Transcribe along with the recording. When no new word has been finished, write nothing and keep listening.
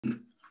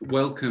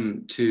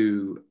Welcome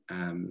to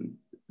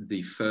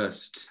the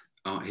first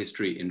Art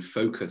History in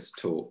Focus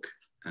talk,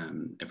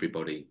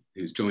 everybody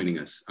who's joining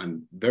us.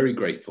 I'm very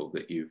grateful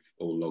that you've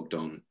all logged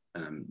on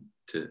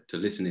to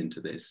listen into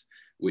this,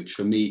 which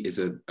for me is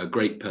a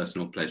great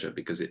personal pleasure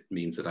because it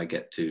means that I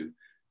get to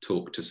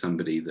talk to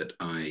somebody that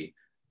I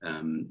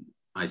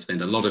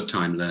spend a lot of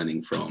time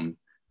learning from,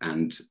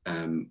 and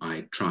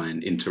I try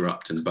and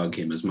interrupt and bug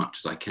him as much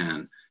as I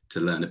can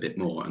to learn a bit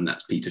more, and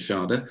that's Peter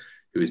Schade,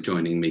 who is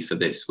joining me for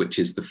this, which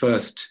is the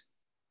first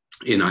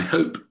in, I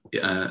hope,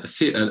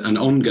 an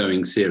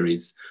ongoing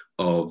series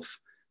of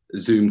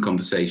Zoom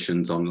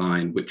conversations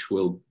online, which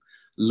will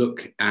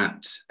look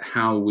at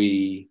how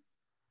we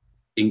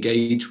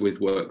engage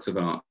with works of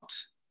art,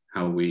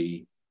 how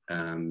we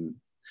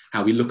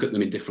look at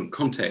them in different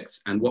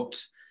contexts, and what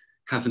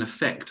has an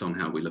effect on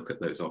how we look at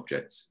those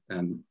objects.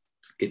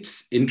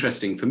 It's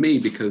interesting for me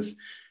because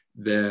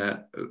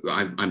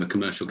I'm a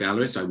commercial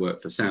gallerist. I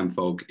work for Sam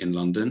Fogg in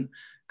London,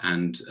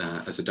 and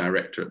as a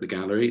director at the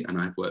gallery, and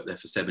I've worked there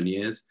for 7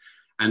 years.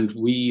 And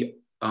we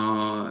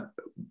are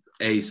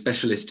a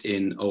specialist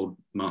in old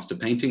master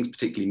paintings,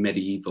 particularly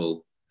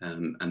medieval,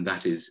 and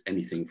that is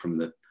anything from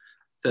the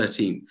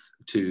 13th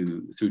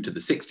through to the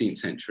 16th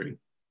century.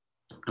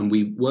 And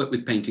we work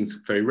with paintings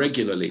very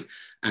regularly,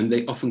 and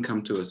they often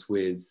come to us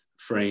with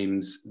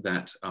frames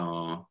that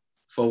are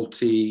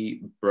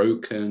faulty,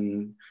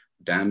 broken,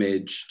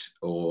 damaged,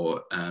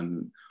 or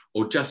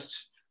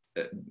just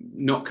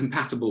not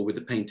compatible with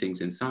the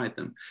paintings inside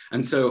them.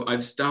 And so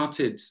I've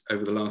started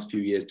over the last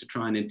few years to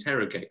try and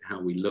interrogate how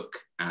we look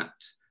at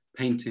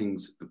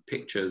paintings,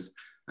 pictures,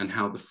 and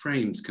how the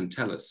frames can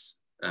tell us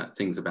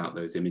things about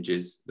those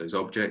images, those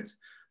objects,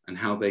 and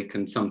how they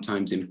can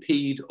sometimes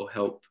impede or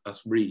help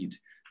us read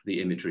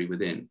the imagery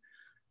within.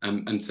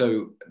 And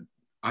so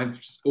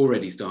I've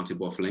already started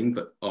waffling,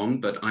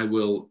 but I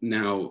will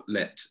now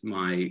let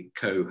my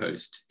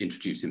co-host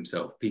introduce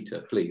himself.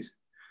 Peter, please.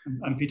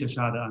 I'm Peter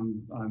Schade.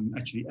 I'm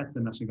actually at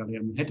the National Gallery.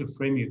 I'm the head of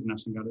framing at the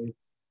National Gallery,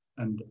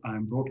 and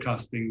I'm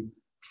broadcasting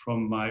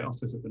from my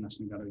office at the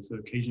National Gallery. So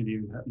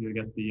occasionally you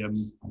get the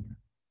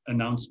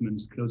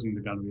announcements closing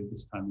the gallery at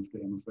this time of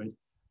day, I'm afraid.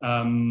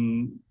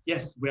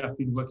 Yes, we have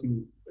been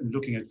working and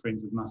looking at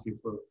frames with Matthew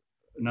for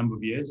a number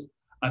of years.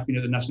 I've been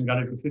at the National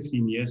Gallery for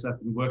 15 years.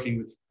 I've been working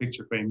with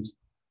picture frames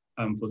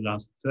for the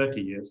last 30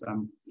 years.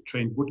 I'm a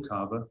trained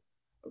woodcarver,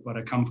 but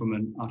I come from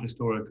an art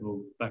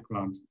historical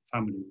background,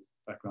 family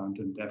background,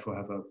 and therefore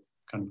have a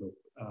kind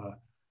of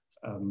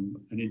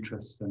an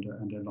interest and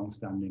a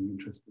long-standing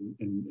interest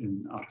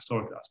in art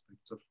historical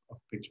aspects of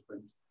picture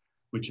frames,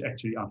 which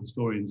actually art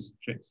historians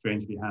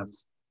strangely have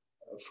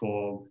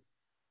for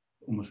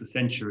almost a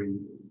century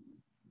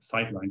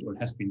sidelined, or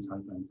has been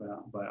sidelined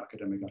by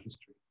academic art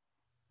history.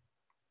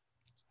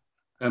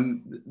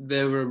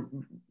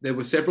 There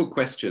were several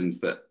questions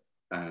that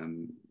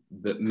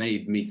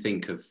made me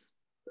think of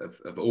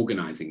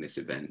organizing this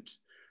event,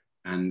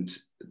 and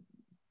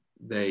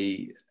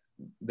they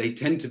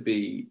tend to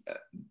be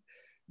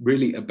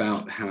really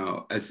about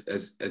how,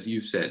 as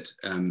you've said,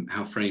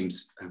 how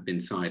frames have been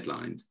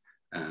sidelined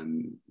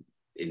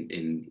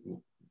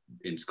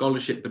in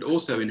scholarship, but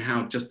also in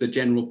how just the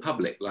general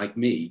public, like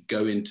me,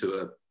 go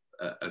into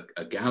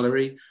a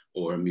gallery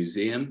or a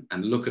museum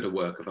and look at a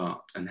work of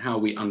art, and how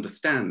we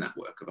understand that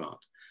work of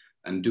art.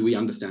 And do we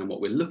understand what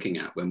we're looking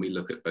at when we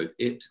look at both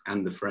it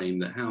and the frame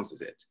that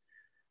houses it?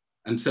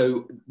 And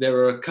so there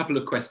are a couple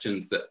of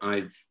questions that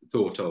I've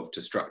thought of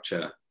to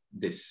structure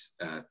this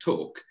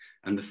talk.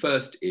 And the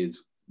first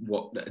is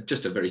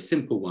just a very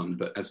simple one,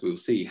 but as we'll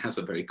see, has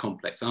a very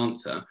complex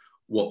answer: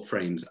 what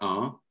frames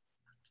are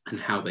and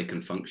how they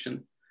can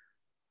function.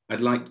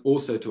 I'd like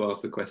also to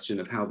ask the question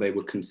of how they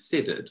were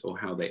considered, or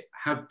how they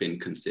have been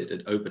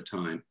considered over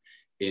time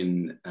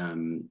in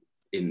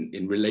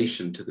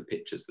relation to the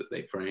pictures that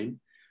they frame,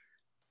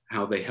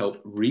 how they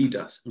help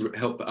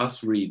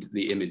us read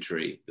the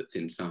imagery that's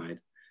inside,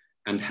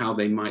 and how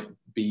they might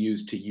be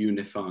used to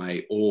unify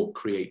or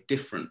create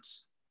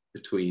difference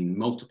between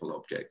multiple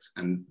objects.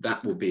 And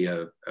that will be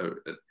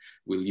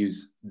we'll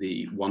use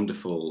the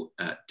wonderful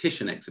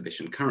Titian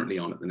exhibition currently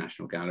on at the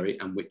National Gallery,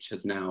 and which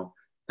has now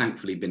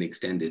thankfully been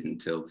extended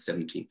until the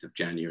 17th of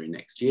January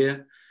next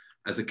year,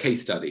 as a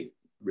case study,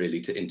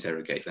 really, to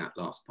interrogate that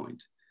last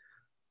point.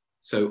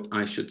 So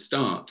I should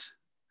start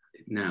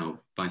now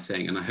by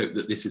saying, and I hope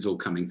that this is all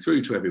coming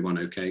through to everyone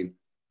okay,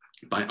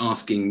 by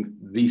asking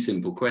the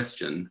simple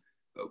question: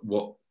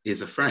 what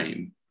is a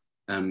frame?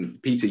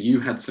 Peter,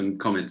 you had some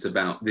comments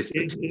about this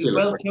particular. It is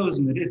well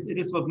chosen. It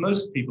is what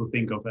most people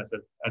think of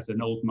as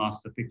an old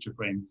master picture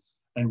frame,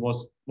 and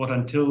what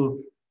until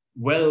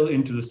well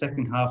into the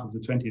second half of the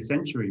 20th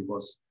century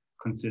was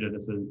considered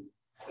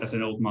as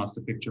an old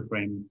master picture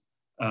frame,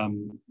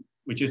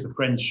 which is a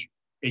French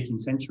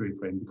 18th century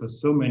frame, because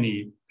so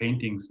many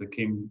paintings that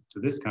came to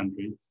this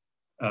country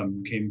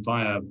came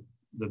via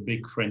the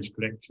big French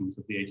collections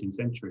of the 18th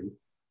century.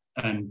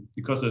 And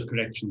because those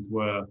collections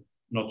were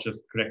not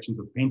just collections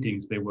of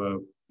paintings, they were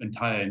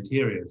entire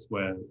interiors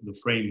where the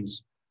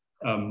frames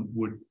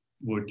would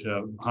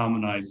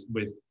harmonize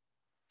with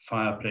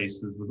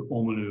fireplaces, with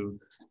ormolu,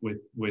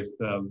 with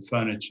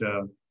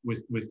furniture,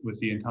 with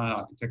the entire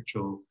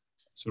architectural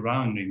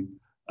surrounding.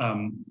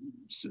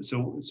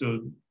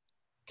 So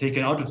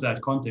taken out of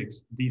that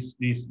context, these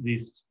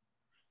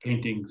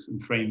paintings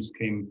and frames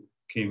came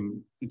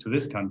into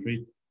this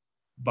country,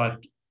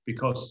 but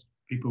because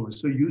people were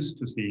so used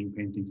to seeing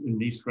paintings in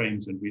these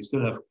frames, and we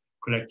still have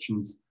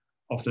collections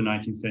of the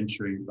 19th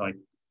century, like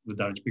the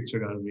Dulwich Picture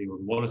Gallery or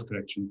the Wallace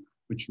collection,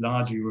 which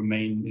largely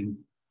remain in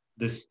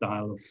this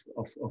style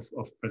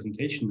of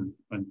presentation,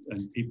 and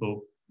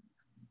people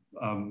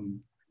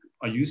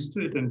are used to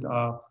it and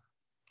are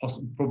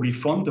probably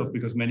fond of,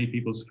 because many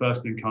people's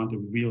first encounter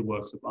with real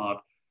works of art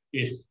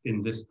is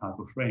in this type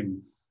of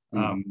frame,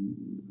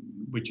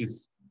 which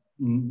is,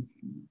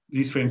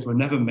 these frames were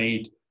never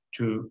made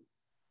to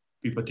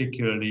be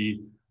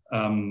particularly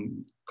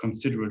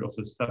considerate of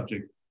the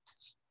subject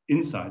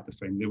inside the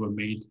frame. They were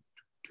made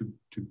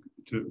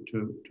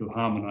to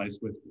harmonize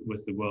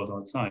with the world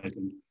outside,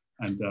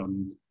 and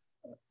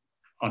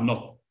are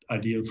not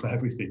ideal for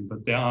everything,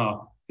 but they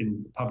are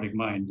in the public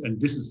mind.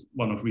 And this is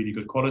one of really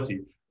good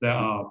quality. There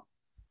are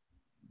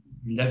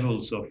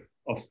levels of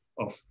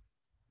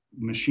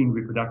machine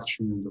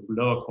reproduction and of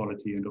lower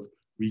quality and of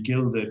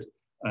regilded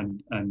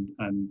and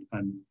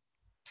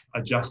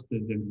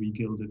adjusted and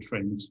regilded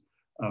frames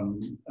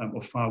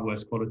of far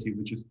worse quality,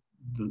 which is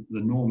the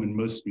norm in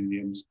most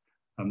museums,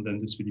 than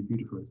this really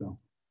beautiful example.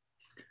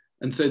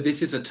 And so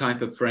this is a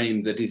type of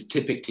frame that is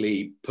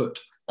typically put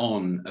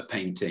on a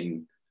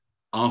painting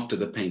after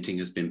the painting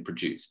has been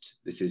produced.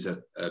 This is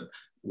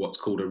what's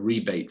called a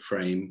rebate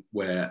frame,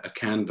 where a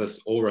canvas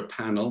or a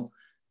panel,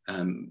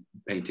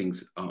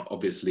 paintings are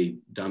obviously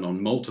done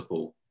on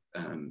multiple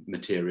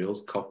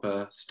materials,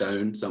 copper,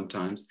 stone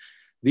sometimes.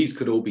 These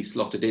could all be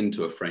slotted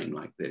into a frame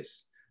like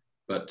this.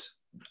 But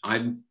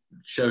I'm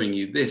showing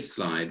you this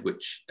slide,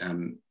 which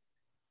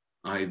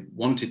I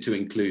wanted to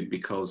include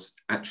because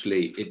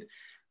actually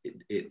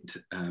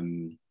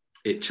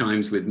it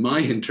chimes with my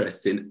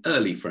interests in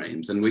early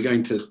frames, and we're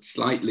going to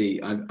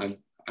slightly,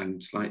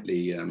 I'm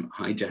slightly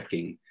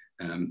hijacking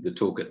the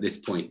talk at this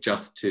point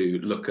just to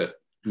look at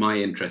my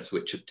interests,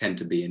 which tend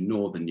to be in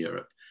Northern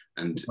Europe.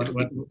 And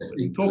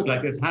talk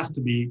like this has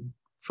to be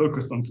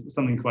focused on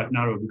something quite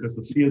narrow, because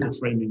the field of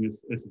framing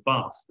is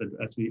vast, and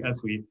as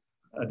we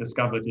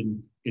discovered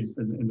in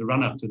the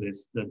run-up to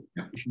this, that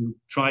if you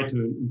try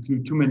to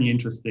include too many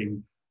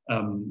interesting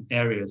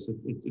areas,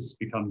 it just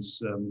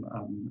becomes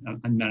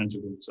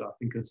unmanageable. So I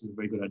think this is a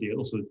very good idea.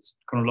 Also, it's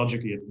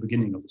chronologically at the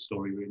beginning of the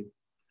story, really.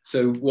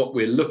 So what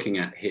we're looking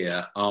at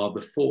here are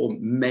the four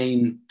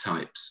main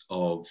types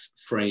of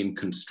frame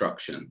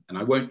construction. And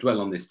I won't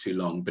dwell on this too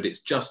long, but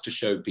it's just to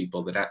show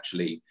people that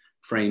actually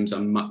frames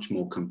are much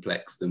more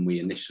complex than we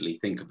initially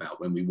think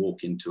about when we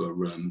walk into a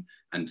room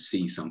and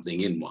see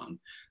something in one.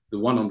 The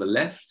one on the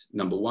left,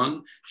 number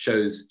one,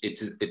 shows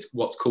it's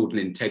what's called an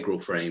integral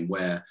frame,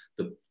 where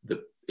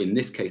in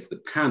this case,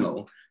 the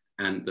panel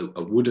and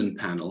a wooden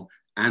panel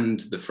and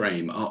the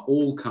frame are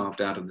all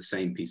carved out of the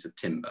same piece of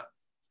timber.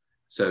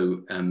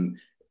 So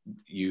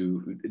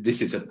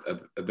this is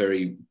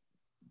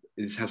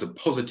this has a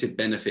positive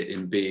benefit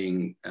in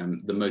being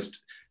the most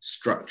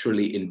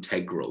structurally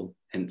integral,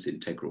 hence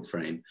integral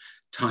frame,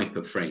 type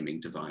of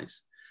framing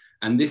device.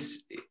 And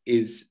this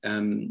is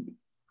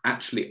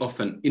actually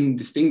often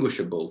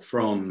indistinguishable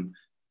from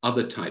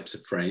other types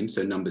of frames.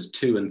 So numbers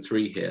 2 and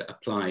 3 here,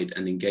 applied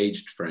and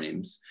engaged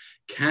frames,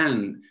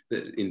 can,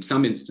 in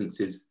some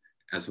instances,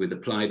 as with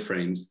applied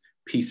frames,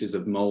 pieces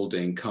of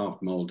molding,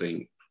 carved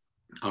molding,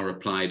 are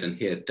applied and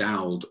here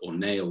doweled or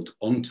nailed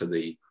onto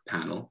the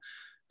panel.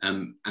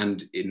 And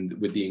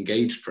with the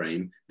engaged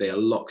frame, they are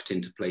locked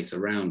into place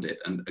around it,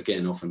 and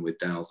again, often with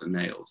dowels and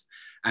nails.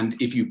 And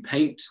if you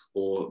paint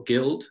or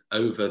gild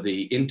over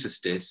the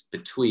interstice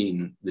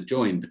between the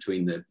join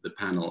between the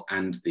panel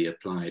and the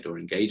applied or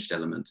engaged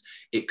element,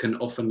 it can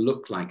often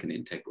look like an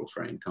integral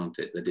frame, can't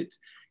it? That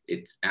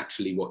it's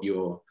actually what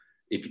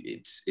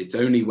it's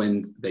only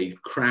when they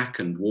crack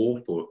and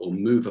warp or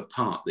move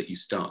apart that you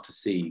start to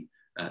see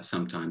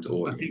sometimes.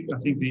 Or I think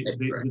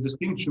the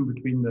distinction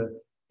between the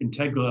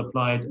integral,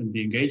 applied, and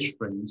the engaged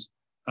frames,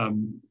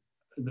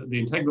 the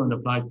integral and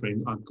applied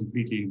frame are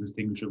completely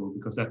indistinguishable,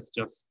 because that's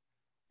just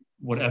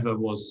whatever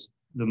was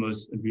the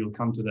most, and we'll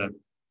come to that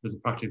as a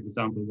practical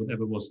example,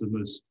 whatever was the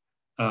most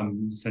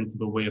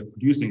sensible way of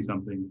producing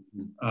something.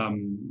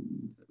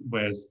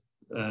 Whereas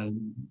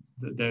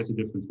there's a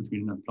difference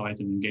between an applied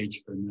and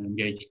engaged frame. An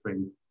engaged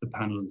frame, the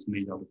panel is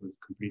made out of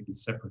a completely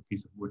separate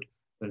piece of wood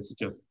that's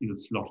just either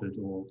slotted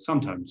or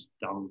sometimes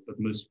doweled, but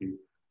mostly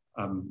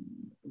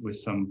with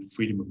some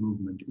freedom of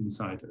movement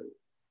inside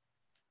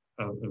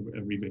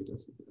a rebate,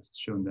 as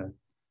shown there.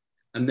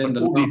 And then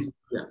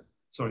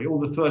all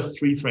the first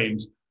 3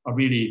 frames are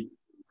really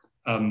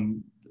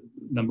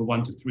number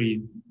 1 to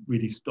 3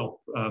 really stop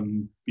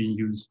being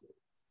used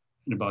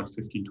in about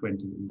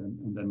 1520,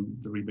 and then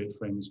the rebate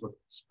frame is what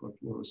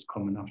was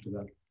common after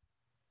that.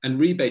 And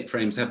rebate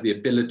frames have the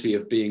ability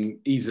of being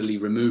easily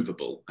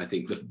removable. I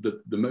think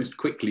the most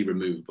quickly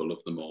removable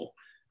of them all.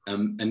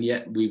 And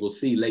yet we will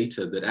see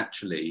later that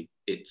actually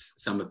it's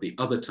some of the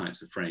other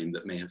types of frame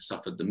that may have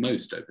suffered the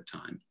most over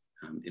time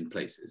in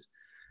places.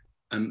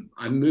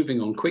 I'm moving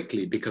on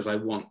quickly because I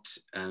want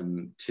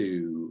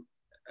to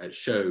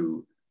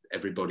show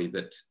everybody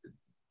that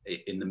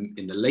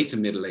in the later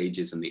Middle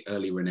Ages and the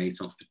early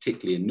Renaissance,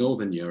 particularly in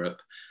Northern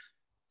Europe,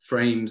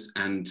 frames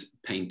and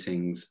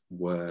paintings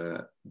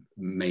were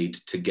made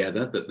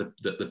together, that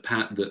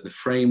the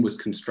frame was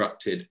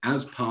constructed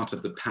as part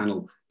of the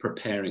panel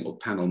preparing or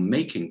panel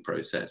making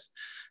process.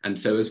 And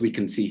so as we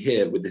can see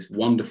here with this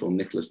wonderful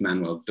Nicholas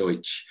Manuel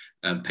Deutsch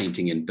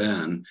painting in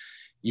Bern,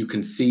 you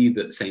can see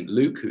that St.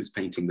 Luke, who's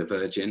painting the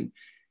Virgin,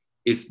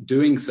 is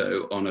doing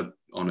so on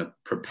a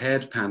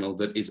prepared panel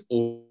that is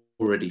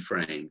already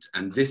framed.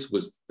 And this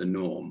was the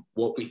norm.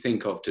 What we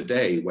think of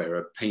today, where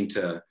a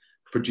painter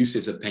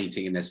produces a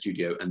painting in their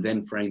studio and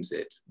then frames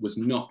it,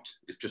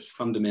 is just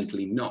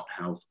fundamentally not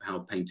how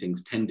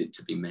paintings tended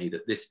to be made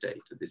at this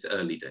date, at this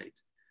early date.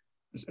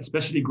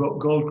 Especially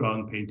gold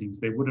ground paintings,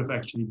 they would have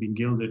actually been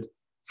gilded,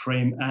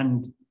 frame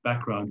and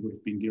background would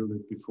have been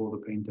gilded before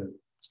the painter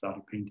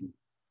started painting.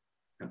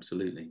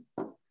 Absolutely.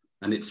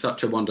 And it's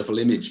such a wonderful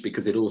image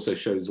because it also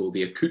shows all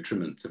the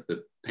accoutrements of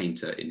the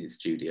painter in his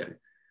studio,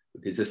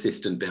 with his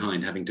assistant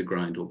behind having to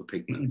grind all the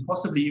pigment. And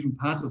possibly even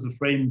part of the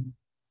frame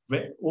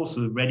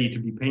also ready to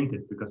be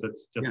painted, because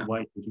it's just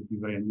white, which would be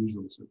very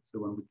unusual. So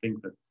one would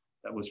think that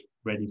that was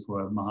ready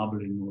for a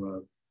marbling or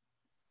an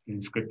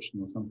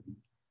inscription or something.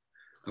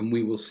 And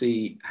we will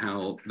see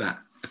how that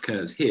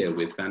occurs here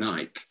with Van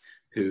Eyck,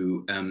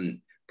 who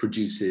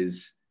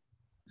produces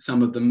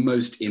some of the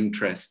most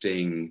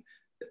interesting,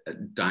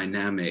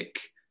 dynamic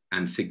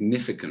and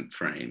significant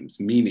frames,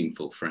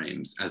 meaningful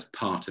frames, as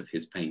part of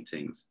his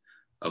paintings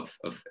of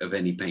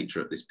any painter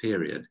at this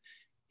period.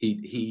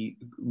 He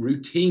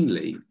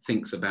routinely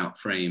thinks about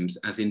frames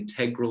as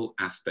integral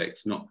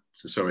aspects, not,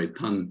 sorry,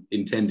 pun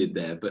intended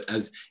there, but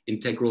as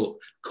integral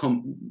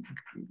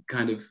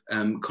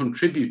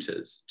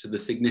contributors to the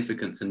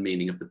significance and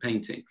meaning of the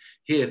painting.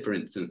 Here, for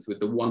instance,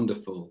 with the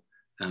wonderful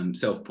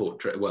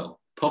self-portrait, well,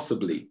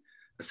 possibly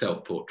a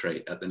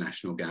self-portrait at the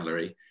National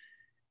Gallery,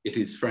 it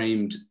is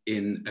framed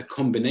in a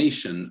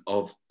combination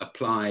of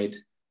applied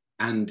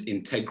and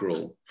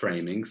integral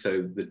framing.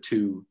 So the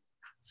two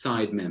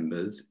side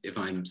members, if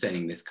I'm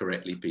saying this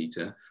correctly,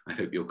 Peter, I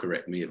hope you'll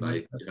correct me if I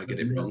get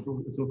it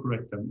wrong. It's all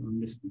correct, I'm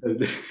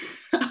listening.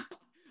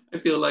 I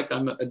feel like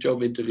I'm at a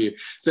job interview.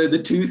 So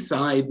the two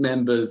side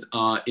members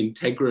are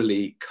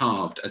integrally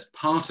carved as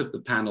part of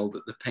the panel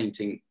that the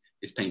painting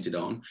is painted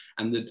on,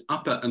 and the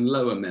upper and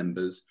lower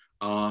members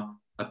are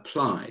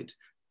applied.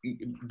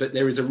 But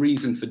there is a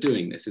reason for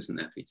doing this, isn't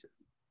there, Peter?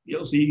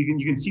 Yeah, so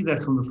you can see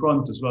that from the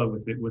front as well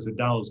with the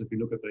dowels. If you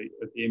look at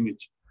the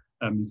image,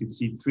 you can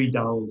see three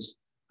dowels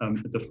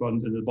at the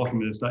front, and the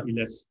bottom is slightly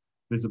less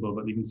visible,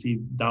 but you can see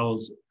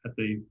dowels at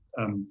the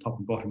top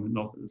and bottom and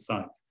not at the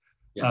sides.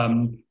 Yes.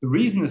 The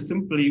reason is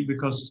simply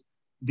because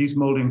these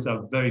moldings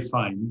are very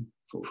fine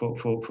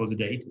for the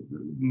date.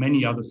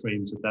 Many other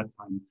frames at that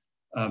time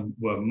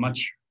were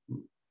much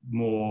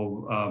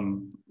more,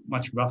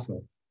 much rougher.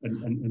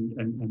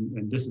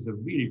 And this is a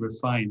really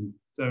refined,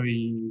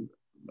 very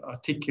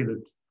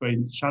articulate,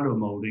 very shallow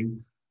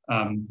molding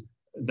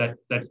that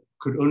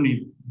could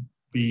only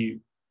be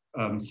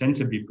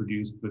sensibly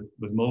produced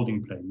with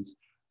molding planes.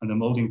 And the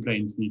molding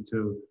planes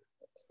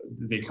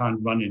they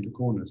can't run into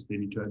corners. They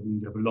need to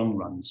have a long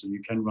run. So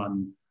you can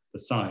run the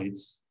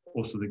sides,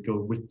 also they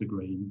go with the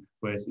grain.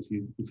 Whereas if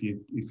you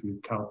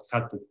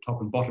cut the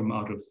top and bottom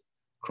out of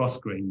cross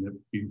grain, that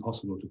would be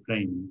impossible to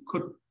plane. You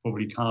could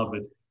probably carve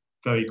it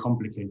very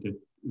complicated.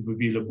 It would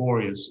be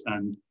laborious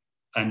and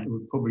it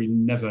would probably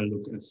never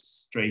look as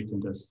straight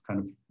and as kind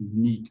of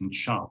neat and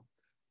sharp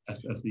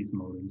as these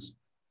moldings.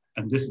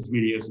 And this is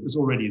really is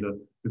already the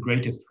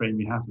greatest frame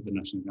we have at the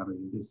National Gallery.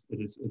 It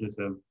is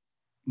a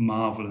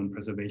marvel in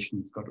preservation.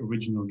 It's got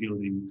original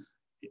gilding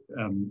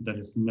that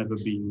has never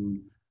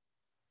been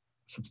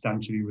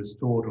substantially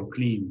restored or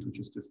cleaned, which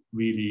is just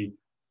really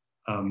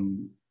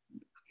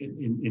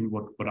in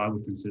what I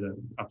would consider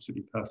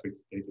absolutely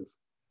perfect state of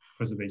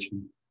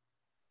preservation.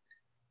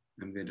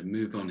 I'm going to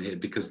move on here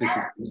because this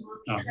is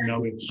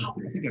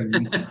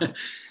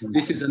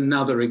this is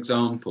another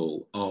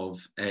example of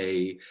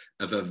a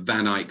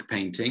Van Eyck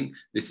painting.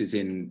 This is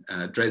in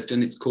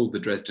Dresden. It's called the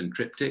Dresden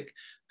Triptych,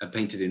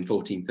 painted in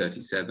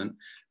 1437.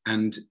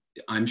 And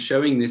I'm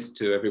showing this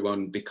to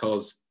everyone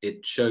because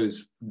it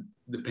shows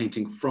the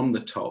painting from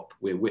the top.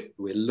 We're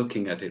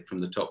looking at it from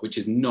the top, which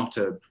is not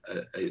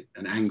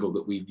an angle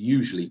that we'd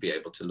usually be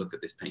able to look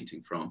at this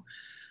painting from.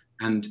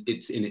 And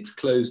it's in its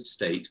closed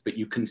state, but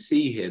you can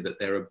see here that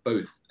there are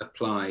both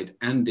applied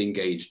and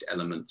engaged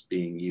elements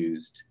being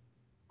used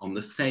on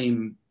the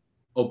same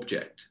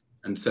object.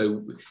 And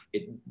so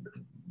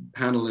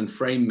panel and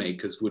frame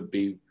makers would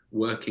be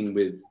working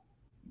with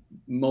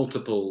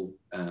multiple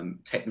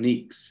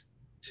techniques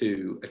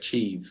to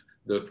achieve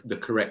the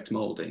correct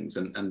moldings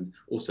and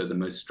also the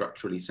most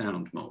structurally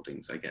sound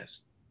moldings, I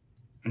guess.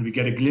 And we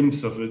get a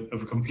glimpse of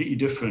a completely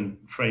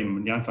different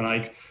frame. Jan van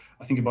Eyck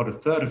I think about a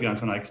third of Jan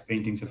van Eyck's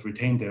paintings have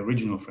retained their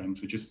original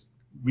frames, which is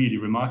really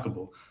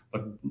remarkable.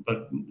 But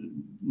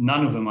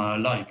none of them are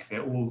alike.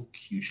 They're all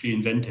hugely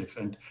inventive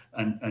and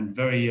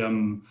very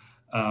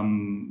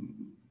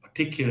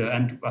particular,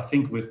 and I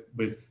think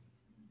with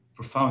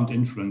profound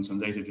influence on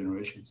later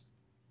generations.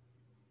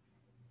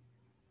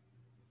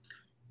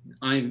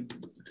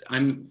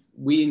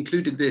 We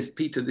included this,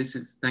 Peter. This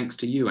is thanks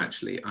to you,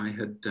 actually. I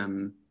had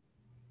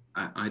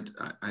I'd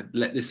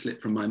let this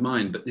slip from my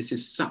mind, but this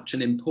is such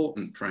an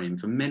important frame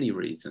for many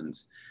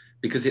reasons,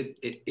 because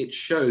it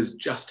shows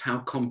just how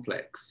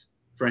complex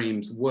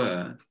frames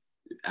were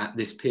at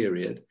this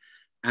period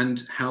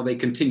and how they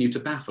continue to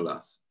baffle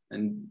us.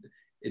 And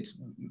it's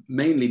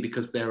mainly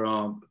because there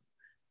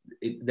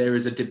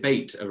is a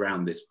debate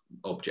around this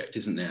object,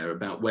 isn't there,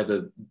 about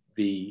whether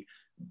the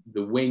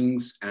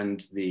wings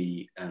and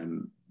the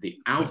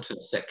outer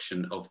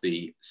section of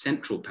the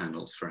central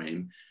panels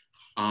frame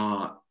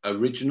are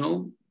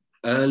original,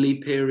 early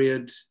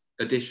period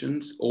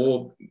additions,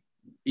 or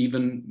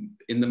even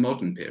in the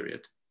modern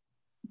period.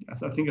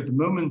 Yes, I think at the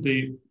moment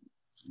the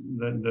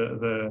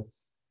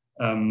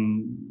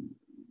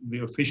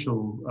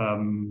official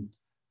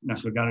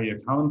National Gallery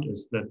account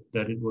is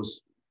that it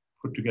was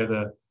put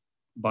together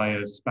by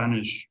a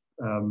Spanish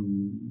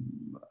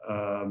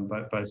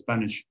by a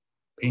Spanish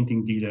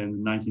painting dealer in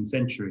the 19th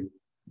century.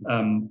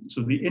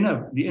 So the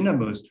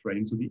innermost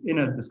frame, so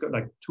it's got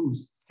like two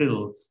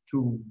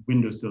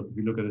window sills, if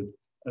you look at it,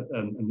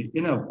 and the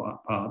inner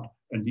part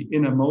and the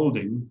inner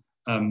molding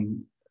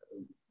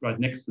right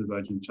next to the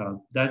Virgin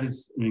Child, that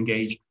is an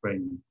engaged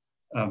frame.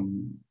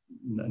 And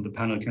the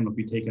panel cannot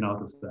be taken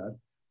out of that,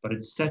 but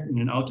it's set in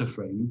an outer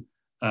frame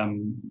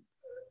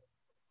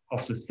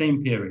of the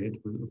same period,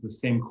 with the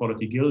same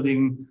quality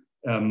gilding,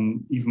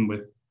 even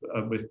with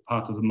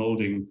parts of the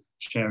molding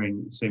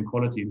sharing the same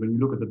quality. When you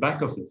look at the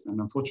back of this, and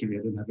unfortunately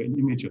I didn't have an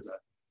image of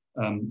that,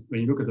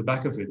 when you look at the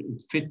back of it,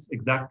 it fits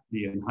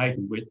exactly in height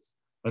and width,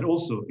 but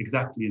also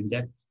exactly in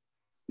depth.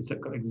 It's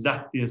got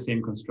exactly the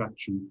same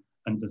construction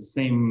and the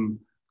same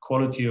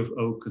quality of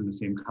oak and the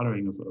same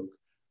coloring of oak.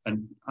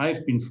 And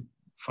I've been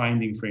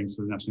finding frames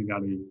for the National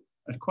Gallery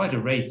at quite a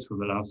rate for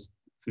the last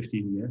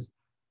 15 years.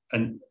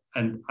 And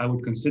I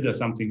would consider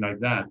something like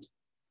that,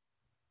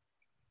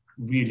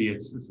 really,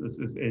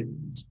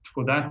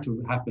 for that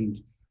to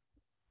happen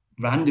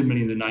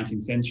randomly in the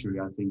 19th century,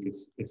 I think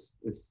is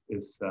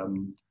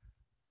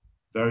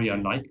very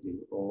unlikely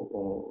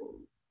or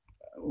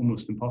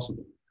almost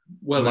impossible.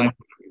 Well,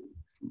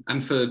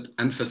 and for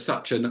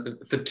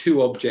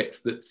two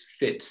objects that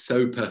fit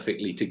so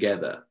perfectly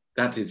together,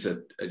 that is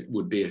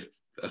would be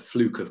a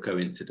fluke of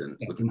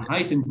coincidence. Yeah, in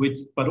height and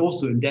width, but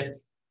also in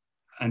depth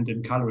and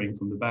in coloring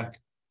from the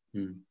back.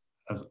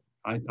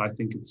 I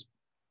think it's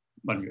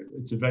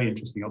a very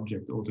interesting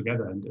object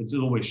altogether, and it's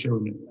always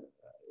shown in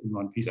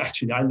one piece.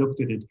 Actually, I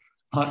looked at it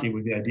partly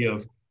with the idea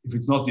of, if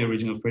it's not the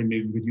original frame,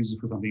 maybe we could use it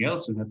for something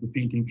else and have the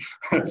painting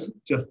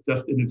just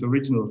in its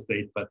original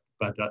state. But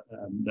that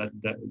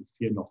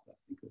fear not. I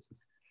think this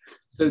is.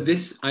 So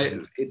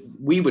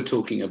we were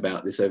talking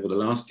about this over the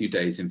last few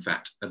days, in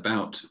fact,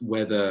 about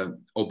whether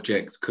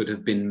objects could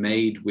have been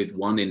made with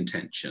one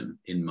intention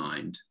in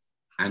mind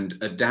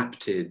and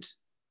adapted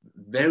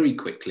very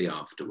quickly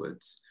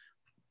afterwards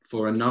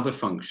for another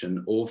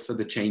function or for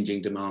the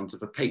changing demands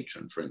of a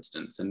patron, for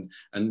instance. And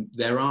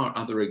there are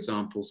other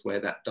examples where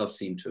that does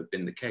seem to have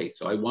been the case.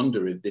 So I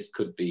wonder if this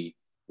could be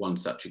one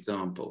such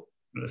example.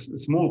 A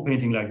small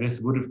painting like this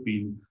would have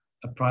been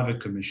a private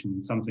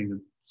commission, something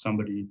that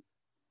somebody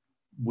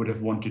would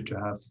have wanted to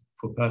have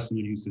for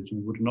personal usage,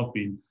 and would not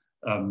be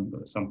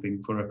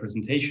something for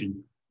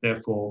representation.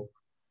 Therefore,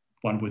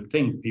 one would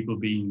think, people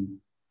being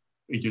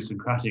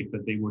idiosyncratic,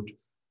 that they would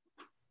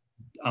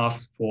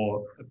ask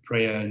for a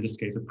prayer, in this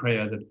case a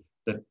prayer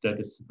that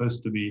is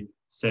supposed to be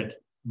said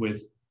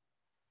with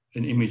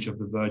an image of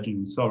the Virgin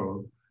in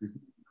sorrow,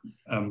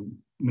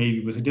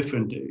 maybe with a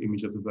different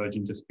image of the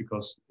Virgin, just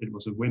because it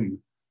was a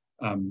whim.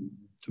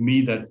 To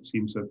me, that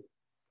seems a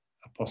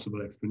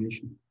possible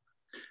explanation.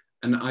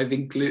 And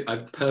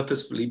I've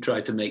purposefully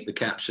tried to make the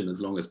caption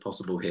as long as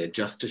possible here,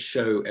 just to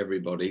show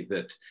everybody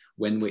that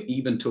when we're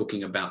even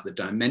talking about the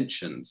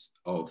dimensions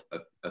of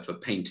a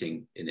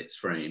painting in its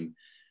frame,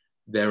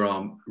 there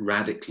are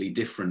radically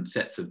different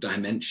sets of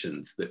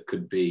dimensions that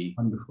could be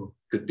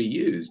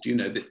used. You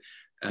know, that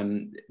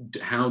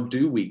how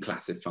do we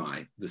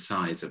classify the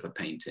size of a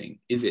painting?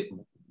 Is it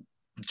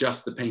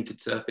just the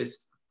painted surface?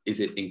 Is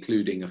it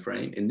including a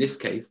frame? In this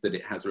case, that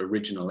it has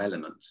original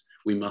elements,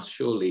 we must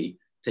surely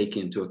take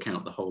into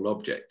account the whole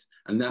object.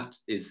 And that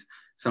is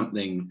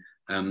something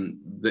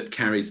that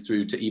carries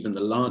through to even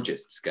the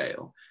largest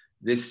scale.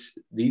 These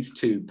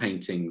two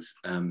paintings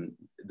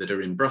that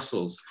are in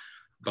Brussels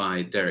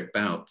by Derek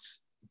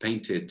Bouts,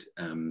 painted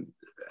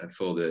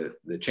for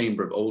the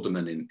Chamber of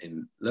Aldermen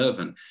in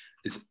Leuven,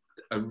 is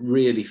a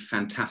really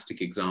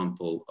fantastic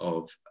example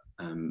of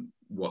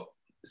what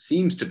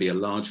seems to be a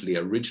largely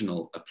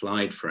original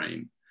applied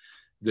frame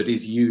that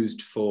is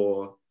used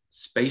for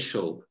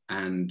spatial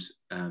and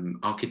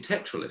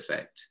architectural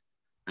effect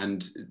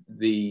And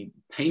the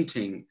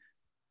painting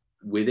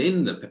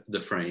within the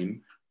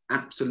frame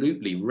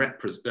absolutely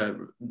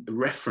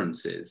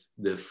references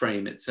the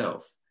frame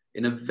itself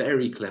in a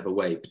very clever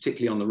way,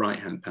 particularly on the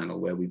right-hand panel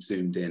where we've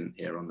zoomed in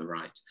here on the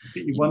right.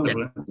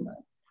 Wonderful.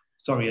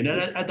 Sorry, and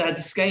at that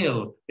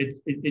scale,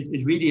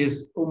 it really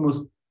is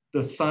almost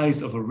the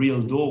size of a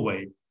real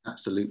doorway.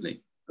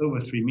 Absolutely. Over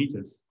 3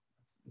 meters.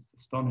 It's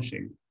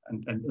astonishing.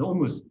 And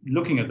almost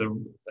looking at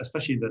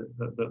especially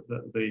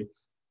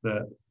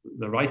the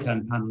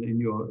right-hand panel in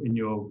your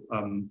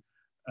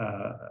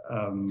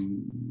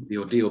the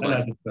ordeal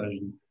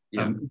version.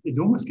 Yeah. It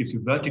almost gives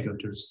you vertigo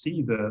to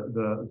see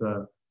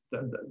that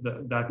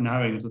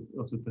narrowing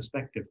of the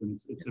perspective, and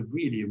it's a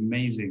really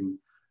amazing,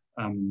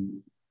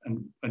 and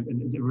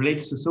it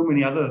relates to so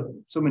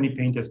many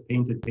painters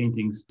painted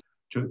paintings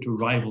to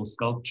rival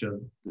sculpture.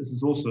 This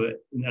is also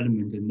an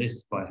element in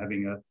this, by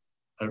having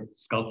a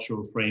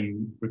sculptural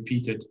frame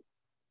repeated,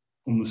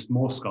 almost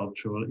more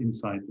sculptural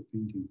inside the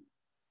painting.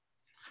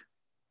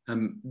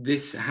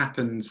 This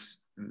happens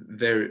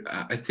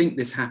I think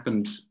this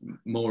happened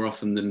more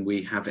often than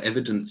we have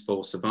evidence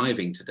for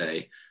surviving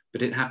today,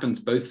 but it happens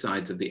both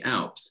sides of the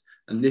Alps.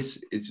 And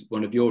this is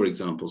one of your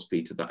examples,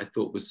 Peter, that I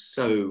thought was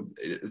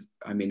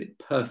it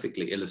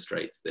perfectly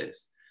illustrates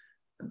this.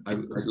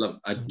 I'm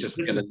just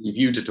going to leave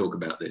you to talk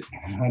about this.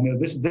 I know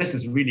this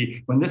is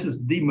really, when this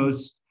is the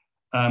most,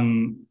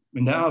 when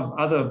there are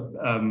other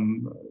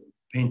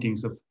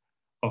paintings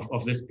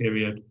of this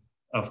period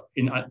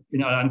in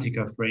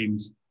Antica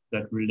frames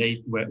that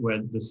relate,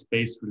 where the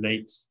space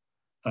relates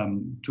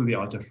to the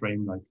outer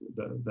frame, like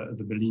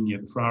the Bellini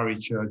at the Frari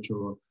Church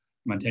or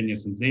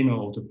Mantegna's and Zeno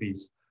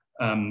altarpiece.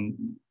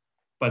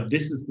 But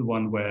this is the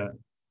one where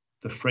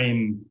the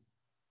frame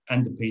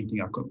and the painting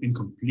are in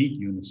complete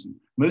unison.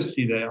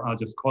 Mostly there are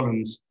just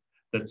columns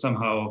that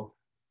somehow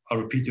are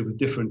repeated with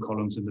different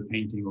columns in the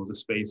painting or the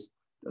space.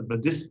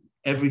 But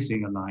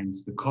everything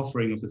aligns. The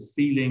coffering of the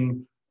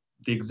ceiling,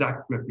 the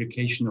exact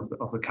replication of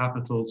the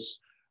capitals.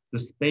 The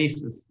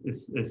space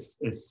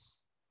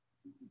is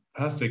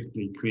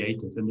perfectly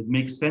created, and it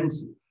makes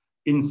sense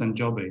in San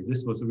Giobbe.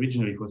 This was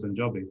originally for San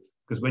Giobbe,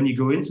 because when you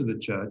go into the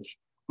church,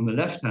 on the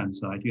left-hand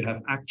side, you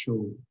have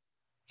actual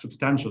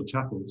substantial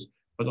chapels,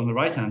 but on the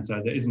right-hand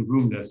side, there isn't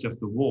room, there's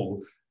just a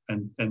wall.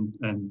 And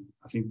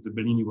I think the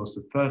Bellini was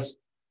the first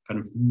kind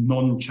of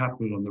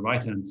non-chapel on the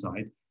right-hand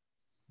side,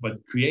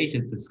 but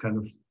created this kind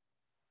of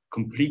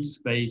complete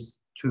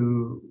space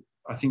to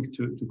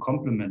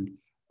complement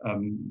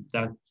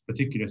that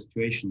particular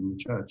situation in the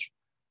church.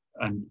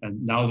 And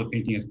now the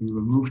painting has been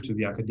removed to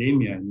the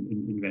Accademia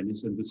in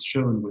Venice and is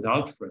shown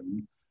without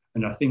frame.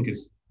 And I think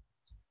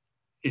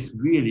it's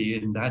really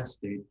in that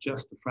state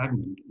just a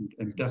fragment,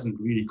 and doesn't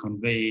really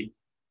convey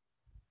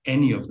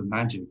any of the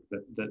magic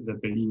that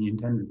Bellini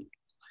intended.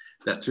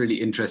 That's really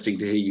interesting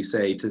to hear you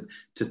say,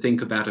 to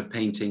think about a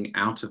painting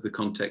out of the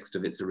context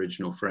of its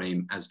original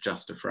frame as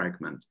just a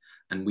fragment.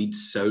 And we'd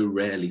so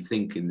rarely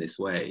think in this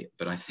way,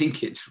 but I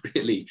think it's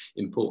really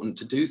important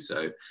to do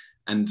so.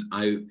 And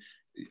I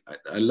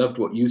loved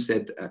what you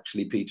said,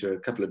 actually, Peter, a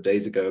couple of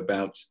days ago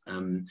about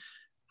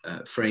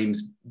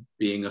frames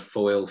being a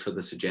foil for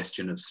the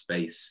suggestion of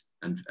space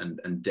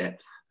and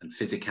depth and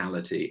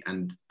physicality.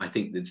 And I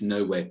think there's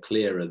nowhere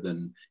clearer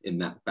than in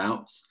that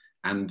Bouts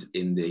and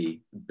in the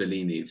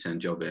Bellini San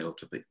Giobbe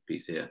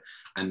altarpiece here.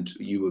 And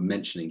you were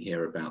mentioning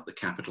here about the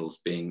capitals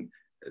being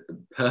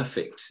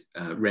perfect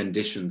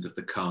renditions of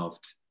the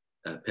carved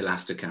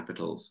pilaster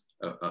capitals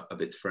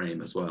of its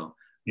frame as well,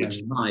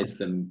 which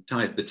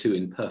ties the two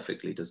in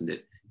perfectly, doesn't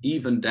it?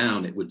 Even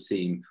down, it would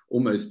seem,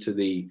 almost to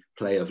the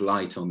play of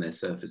light on their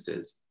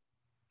surfaces.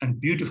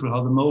 And beautiful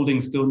how the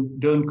moldings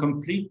don't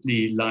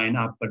completely line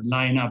up, but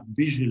line up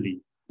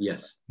visually.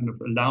 Yes. Kind of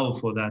allow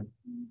for that.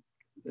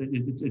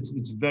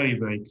 It's very,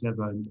 very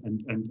clever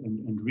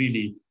and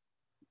really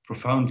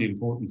profoundly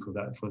important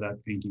for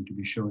that painting to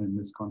be shown in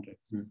this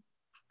context. Mm.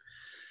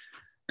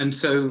 And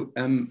so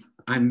I'm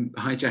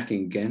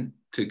hijacking again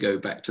to go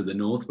back to the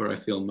north, where I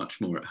feel much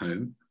more at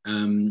home.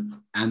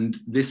 And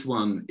this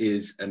one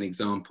is an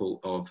example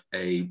of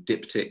a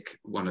diptych,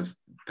 one of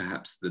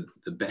perhaps the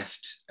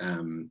best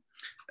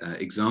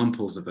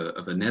examples of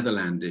a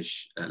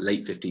Netherlandish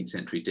late 15th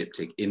century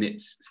diptych,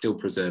 still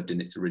preserved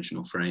in its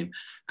original frame.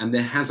 And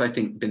there has, I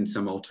think, been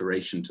some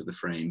alteration to the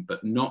frame,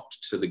 but not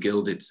to the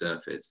gilded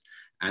surface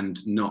and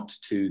not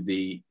to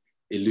the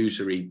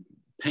illusory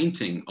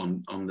painting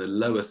on the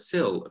lower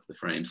sill of the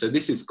frame. So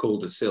this is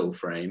called a sill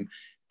frame,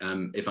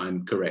 if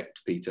I'm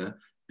correct, Peter,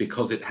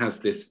 because it has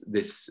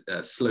this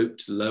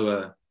sloped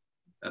lower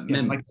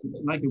member.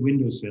 Like a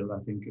windowsill, I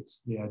think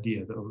it's the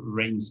idea, the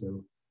rain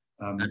sill.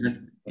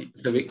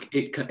 So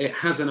it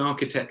has an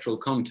architectural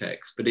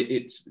context, but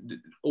it's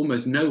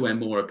almost nowhere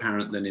more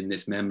apparent than in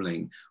this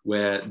Memling,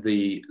 where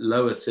the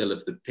lower sill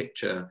of the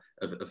picture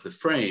of the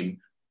frame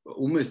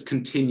almost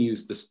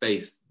continues the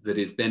space that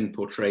is then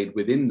portrayed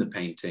within the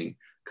painting,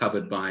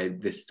 covered by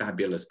this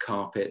fabulous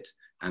carpet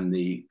and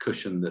the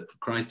cushion that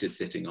Christ is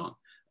sitting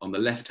on the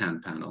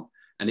left-hand panel.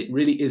 And it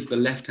really is the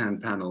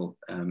left-hand panel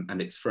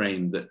and its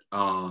frame that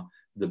are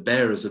the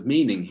bearers of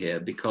meaning here,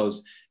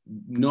 because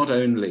not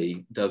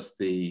only does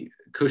the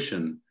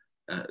cushion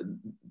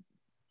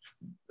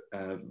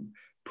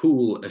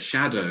pool a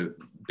shadow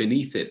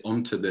beneath it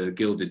onto the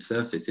gilded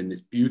surface in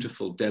this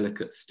beautiful,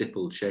 delicate,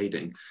 stippled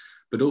shading,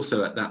 but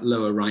also at that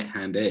lower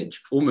right-hand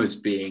edge,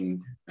 almost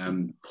being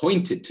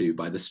pointed to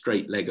by the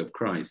straight leg of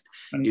Christ,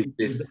 is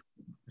this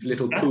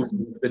little pool,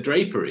 the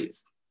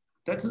draperies.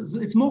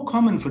 It's more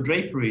common for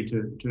drapery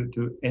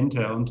to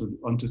enter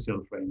onto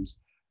sill frames,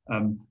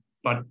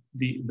 but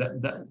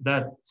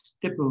that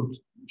stippled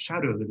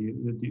shadow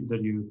that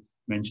you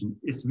mentioned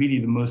is really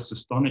the most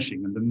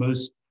astonishing and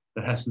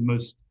that has the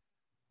most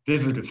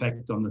vivid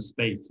effect on the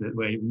space.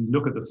 Where you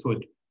look at the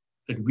foot,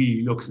 it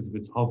really looks as if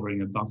it's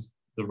hovering above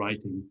the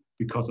writing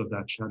because of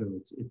that shadow.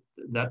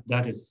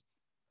 That is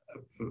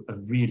a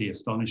really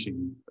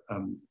astonishing,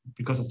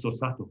 because it's so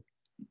subtle.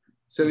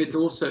 So it's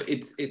also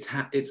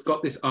it's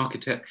got this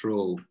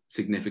architectural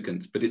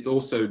significance, but it's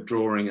also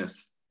drawing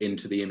us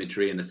into the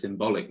imagery in a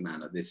symbolic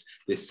manner. This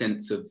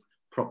sense of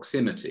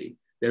proximity.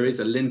 There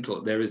is a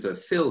lintel, there is a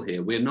sill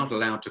here. We're not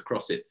allowed to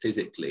cross it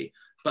physically,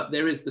 but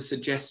there is the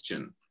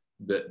suggestion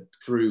that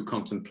through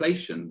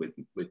contemplation with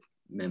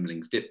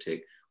Memling's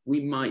diptych, we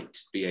might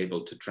be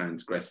able to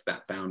transgress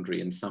that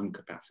boundary in some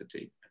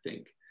capacity, I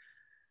think.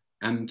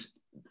 And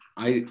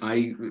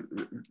I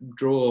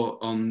draw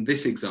on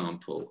this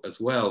example as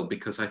well,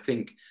 because I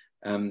think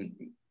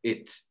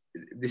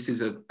this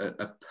is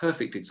a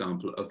perfect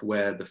example of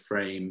where the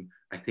frame,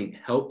 I think,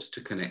 helps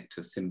to connect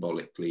us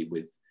symbolically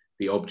with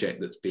the object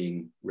that's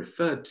being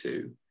referred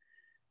to,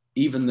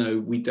 even though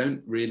we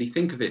don't really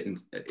think of it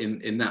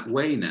in that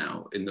way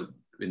now, in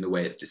the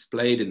way it's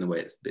displayed, in the way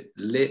it's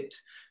lit,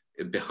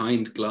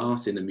 behind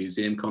glass in a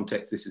museum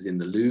context. This is in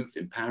the Louvre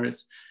in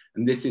Paris.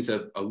 And this is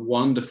a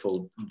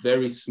wonderful,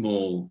 very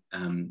small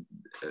a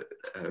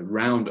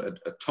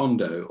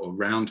tondo or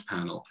round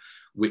panel,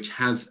 which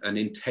has an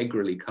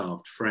integrally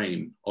carved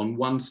frame on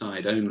one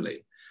side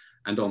only.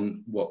 And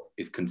on what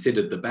is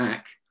considered the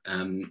back,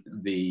 on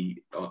the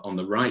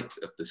right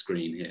of the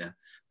screen here,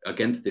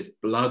 against this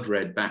blood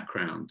red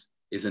background,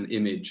 is an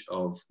image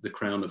of the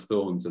crown of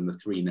thorns and the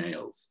 3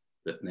 nails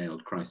that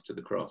nailed Christ to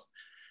the cross.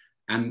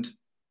 And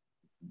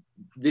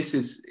this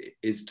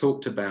is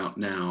talked about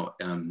now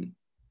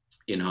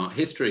in art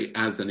history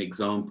as an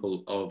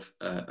example of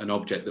an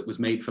object that was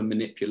made for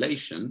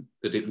manipulation,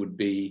 that it would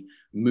be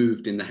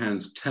moved in the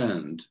hands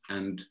turned,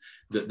 and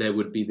that there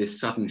would be this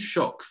sudden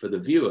shock for the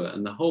viewer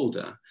and the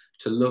holder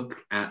to look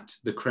at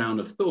the crown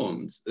of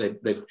thorns.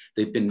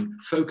 They've been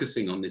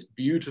focusing on this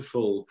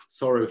beautiful,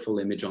 sorrowful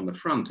image on the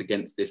front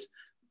against this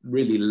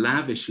really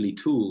lavishly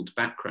tooled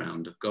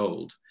background of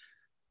gold.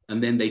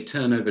 And then they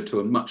turn over to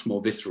a much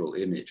more visceral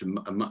image,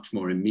 a much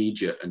more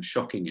immediate and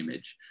shocking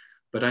image.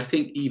 But I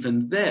think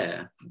even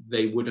there,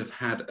 they would have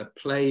had a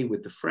play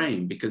with the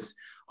frame, because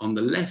on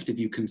the left, if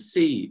you can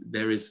see,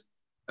 there is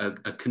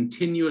a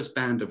continuous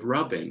band of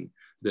rubbing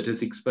that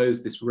has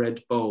exposed this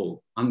red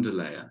bowl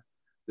underlayer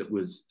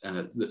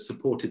that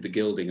supported the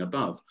gilding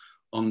above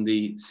on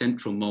the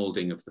central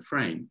molding of the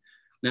frame.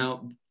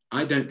 Now,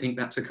 I don't think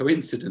that's a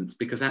coincidence,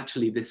 because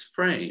actually this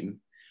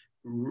frame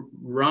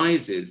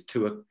rises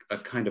to a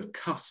kind of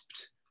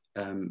cusped,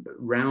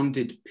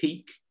 rounded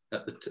peak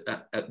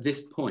at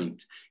this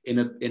point in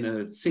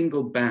a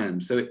single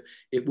band. So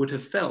it would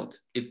have felt,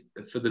 if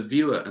for the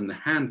viewer and the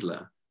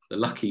handler, the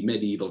lucky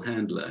medieval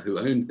handler who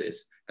owned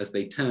this, as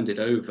they turned it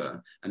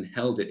over and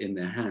held it in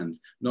their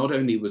hands, not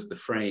only was the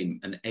frame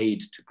an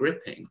aid to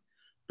gripping,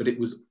 but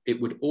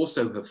it would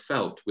also have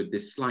felt, with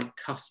this slight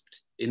cusped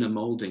inner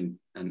molding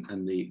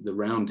and the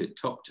rounded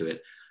top to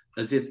it,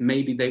 as if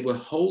maybe they were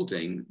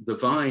holding the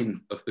vine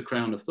of the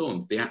crown of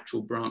thorns, the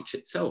actual branch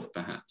itself,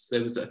 perhaps.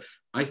 There was,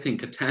 I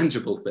think, a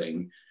tangible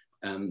thing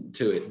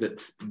to it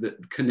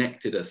that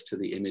connected us to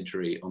the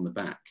imagery on the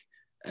back.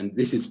 And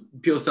this is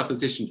pure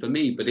supposition for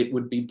me, but it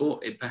would be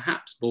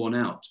perhaps borne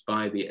out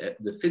by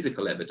the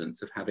physical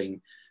evidence of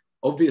having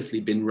obviously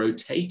been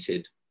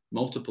rotated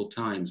multiple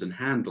times and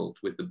handled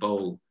with the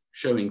bowl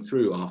showing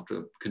through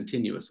after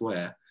continuous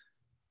wear.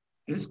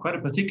 It is quite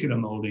a particular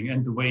molding,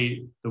 and the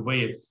way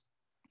it's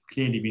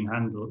clearly been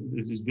handled,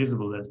 it is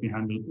visible that it's been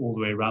handled all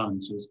the way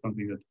around. So it's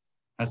something that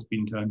has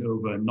been turned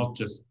over, not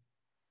just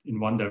in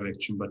one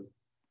direction, but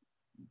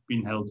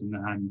been held in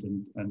the hand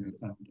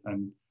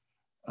and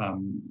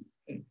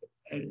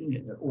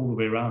all the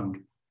way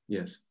around.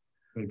 Yes.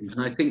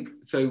 And I think,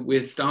 so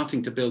we're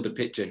starting to build a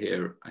picture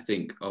here, I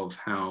think, of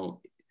how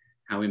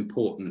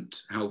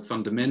important, how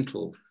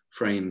fundamental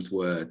frames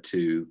were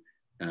to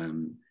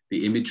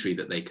the imagery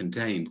that they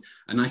contained.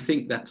 And I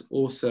think that's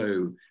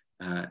also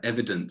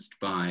evidenced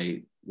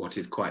by what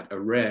is quite a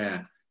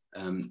rare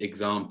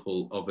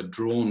example of a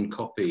drawn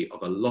copy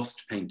of a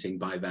lost painting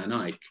by Van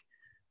Eyck.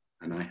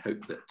 And I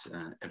hope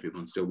that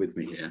everyone's still with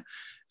me here.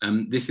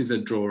 This is a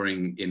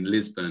drawing in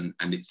Lisbon,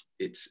 and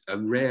it's a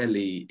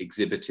rarely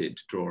exhibited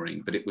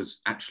drawing, but it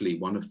was actually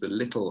one of the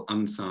little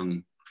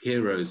unsung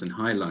heroes and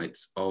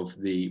highlights of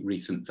the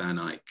recent Van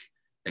Eyck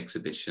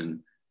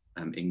exhibition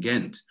in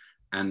Ghent.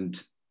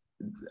 And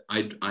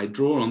I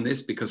draw on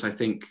this because I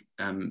think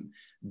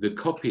the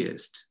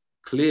copyist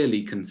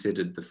clearly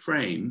considered the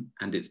frame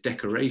and its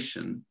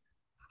decoration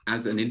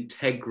as an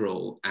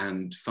integral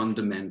and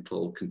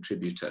fundamental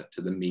contributor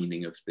to the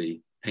meaning of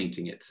the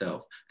painting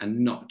itself, and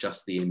not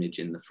just the image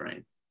in the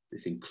frame.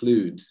 This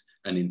includes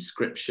an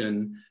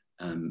inscription,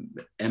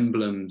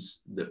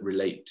 emblems that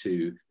relate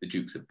to the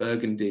Dukes of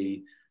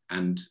Burgundy,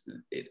 and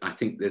I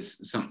think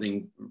there's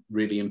something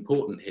really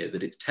important here,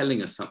 that it's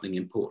telling us something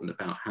important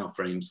about how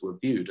frames were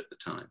viewed at the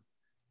time.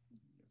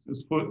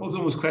 It's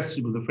almost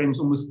questionable. The frame's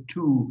almost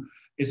too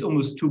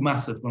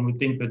massive. One would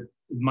think that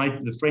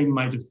the frame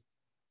might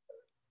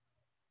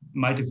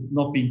have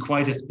not been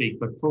quite as big,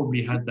 but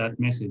probably had that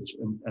message,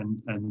 and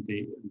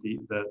the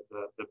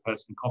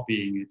person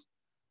copying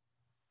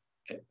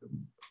it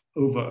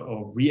over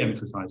or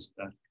re-emphasized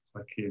that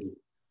quite clearly.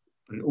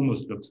 But it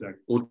almost looks like.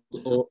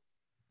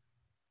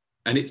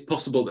 And it's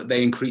possible that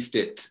they increased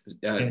it,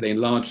 they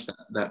enlarged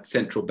that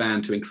central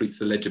band to increase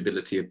the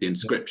legibility of the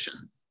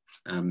inscription.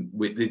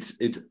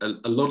 It's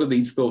a lot of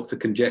these thoughts are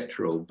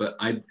conjectural, but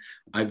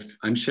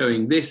I'm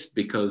showing this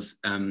because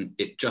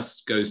it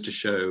just goes to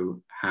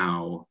show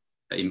how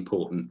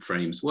important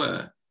frames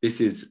were. This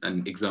is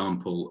an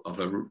example of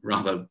a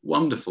rather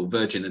wonderful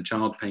Virgin and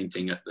Child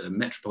painting at the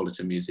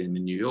Metropolitan Museum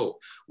in New York,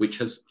 which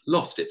has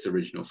lost its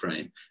original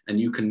frame. And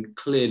you can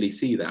clearly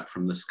see that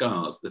from the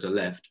scars that are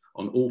left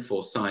on all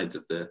four sides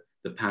of the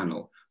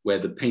panel, where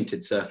the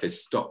painted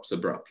surface stops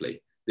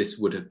abruptly. This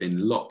would have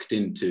been locked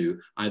into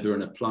either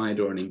an applied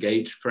or an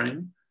engaged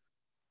frame.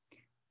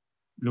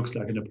 Looks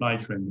like an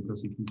applied frame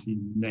because you can see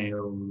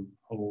nail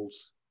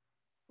holes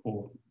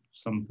or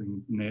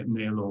something,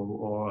 nail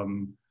or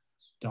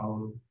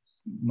dowel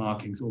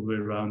markings all the way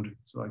around.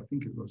 So I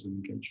think it was an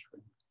engaged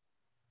frame,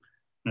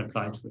 an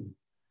applied frame.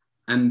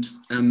 And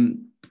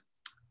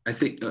I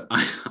think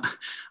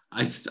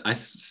I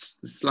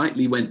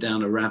slightly went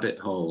down a rabbit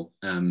hole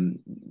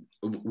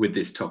with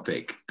this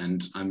topic,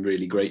 and I'm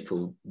really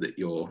grateful that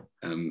you're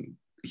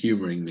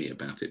humoring me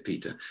about it,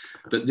 Peter.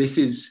 But this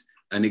is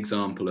an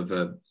example of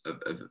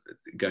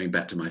going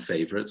back to my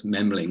favorites,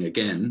 Memling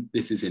again.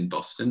 This is in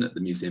Boston at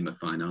the Museum of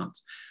Fine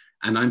Arts.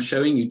 And I'm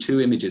showing you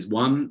two images,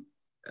 one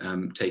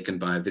taken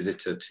by a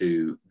visitor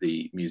to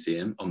the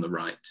museum on the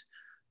right,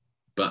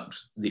 but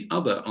the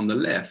other on the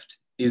left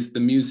is the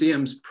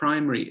museum's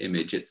primary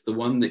image. It's the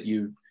one that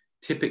you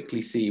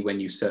typically see when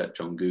you search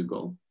on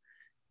Google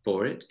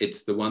for it.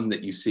 It's the one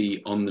that you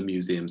see on the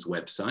museum's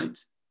website.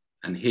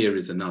 And here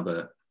is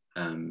another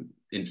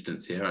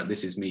instance here.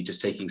 This is me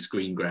just taking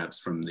screen grabs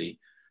from the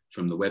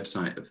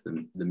website of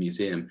the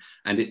museum.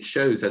 And it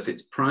shows as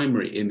its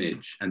primary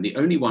image, and the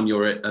only one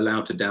you're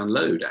allowed to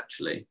download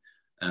actually,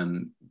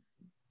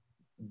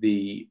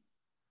 the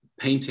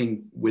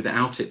painting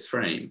without its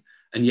frame.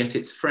 And yet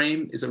its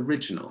frame is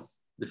original.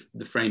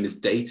 The frame is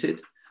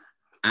dated,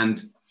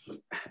 and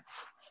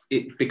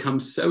it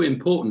becomes so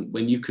important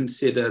when you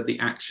consider the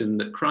action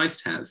that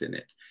Christ has in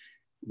it.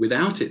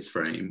 Without its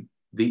frame,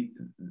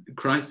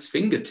 Christ's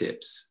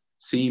fingertips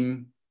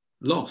seem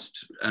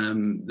lost.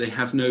 They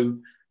have no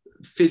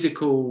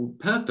physical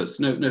purpose,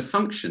 no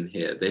function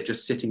here. They're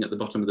just sitting at the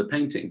bottom of the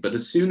painting. But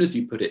as soon as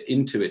you put it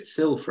into its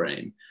still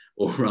frame,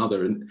 or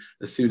rather,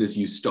 as soon as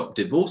you stop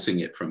divorcing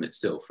it from its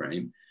still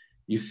frame,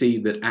 you see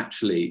that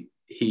actually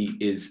he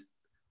is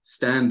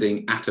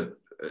standing at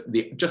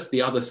just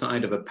the other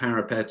side of a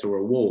parapet or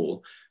a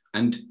wall,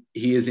 and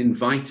he is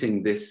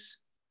inviting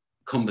this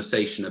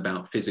conversation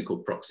about physical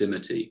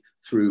proximity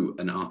through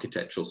an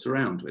architectural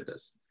surround with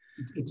us.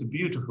 It's a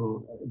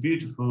beautiful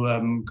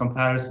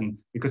comparison,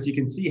 because you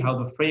can see how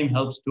the frame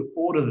helps to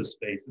order the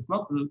space. It's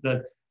not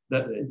but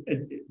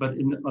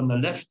on the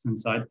left-hand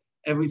side,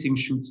 everything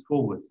shoots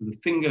forward. So the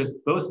fingers,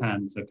 both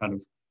hands are kind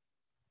of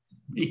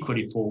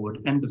equally forward,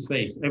 and the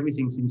face,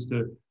 everything seems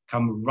to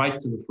come right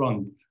to the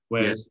front,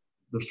 whereas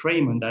the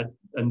frame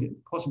and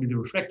possibly the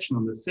reflection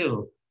on the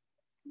sill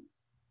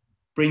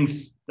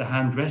brings the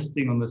hand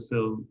resting on the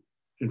sill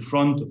in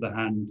front of the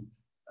hand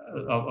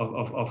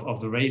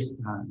of the raised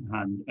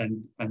hand,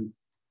 and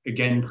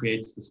again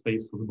creates the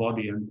space for the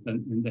body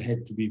and the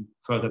head to be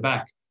further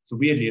back. So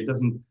weirdly, it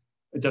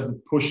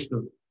doesn't push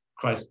the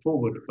Christ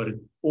forward, but it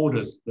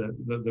orders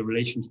the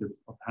relationship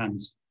of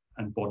hands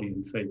and body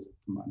and face,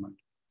 to my mind.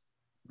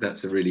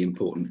 That's a really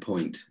important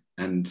point.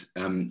 And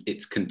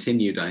it's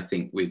continued, I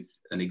think, with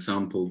an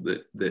example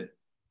that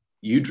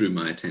you drew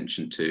my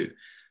attention to.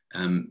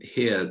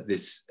 Here,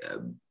 this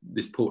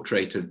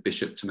portrait of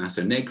Bishop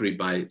Tommaso Negri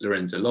by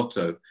Lorenzo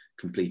Lotto,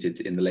 completed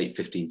in the late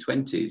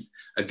 1520s.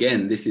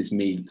 Again, this is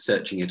me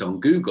searching it on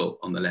Google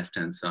on the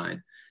left-hand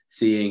side,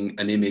 seeing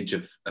an image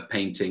of a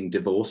painting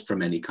divorced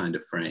from any kind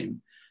of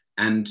frame.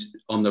 And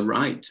on the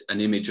right,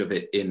 an image of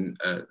it in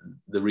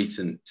the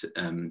recent,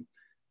 in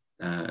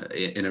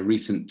a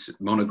recent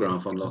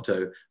monograph on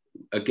Lotto,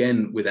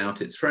 again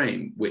without its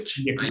frame,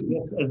 which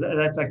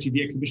that's actually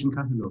the exhibition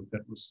catalogue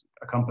that was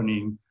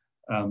accompanying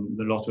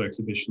the Lotto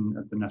exhibition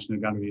at the National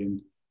Gallery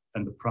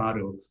and the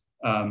Prado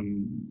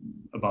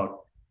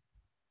about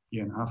a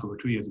year and a half ago,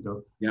 2 years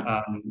ago.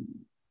 Yeah.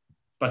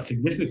 but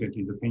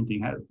significantly, the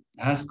painting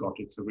has got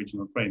its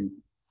original frame.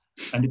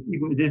 And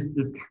it is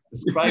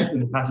described in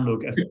the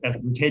catalogue as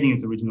retaining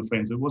its original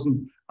frame. So it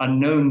wasn't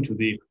unknown to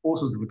the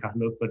authors of the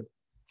catalogue, but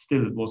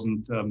still it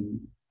wasn't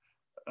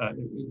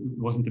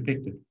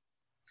depicted.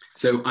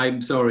 So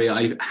I'm sorry,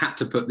 I had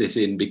to put this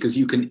in because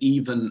you can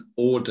even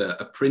order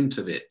a print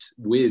of it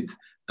with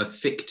a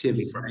fictive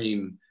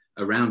frame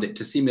around it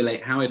to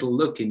simulate how it'll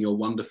look in your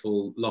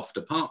wonderful loft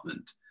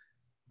apartment.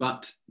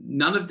 But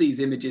none of these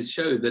images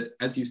show that,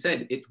 as you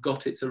said, it's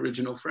got its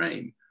original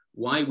frame.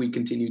 Why we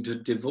continue to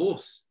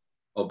divorce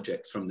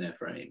objects from their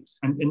frames.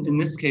 And in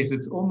this case,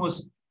 it's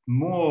almost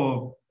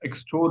more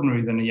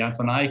extraordinary than a Jan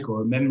van Eyck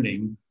or a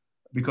Memling,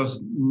 because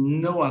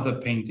no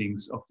other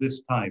paintings of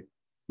this type,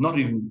 not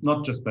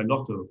just by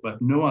Lotto,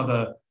 but no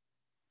other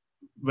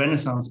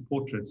Renaissance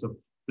portraits of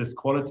this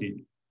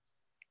quality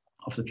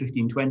of the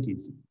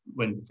 1520s,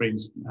 when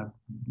frames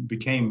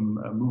became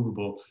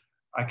movable,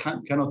 I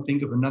cannot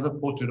think of another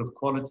portrait of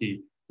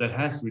quality that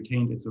has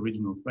retained its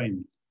original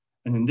frame.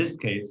 And in this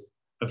case,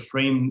 a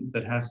frame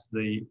that has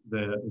the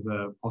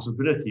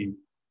possibility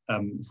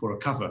for a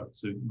cover,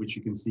 so which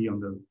you can see on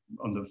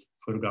the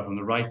photograph on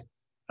the right,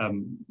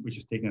 which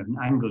is taken at an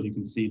angle. You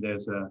can see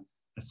there's a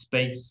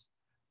space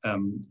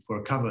for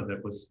a cover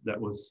that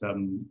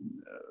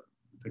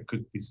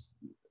could be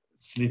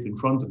slit in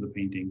front of the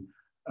painting.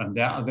 And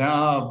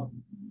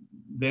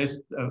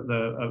there's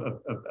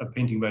a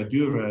painting by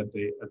Dürer at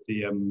the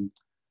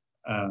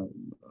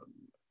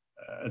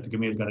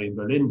Gemäldegallery in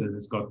Berlin that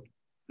has got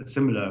a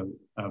similar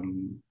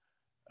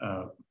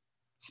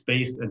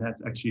space and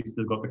has actually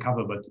still got the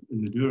cover, but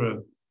in the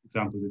Dürer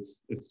example,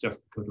 it's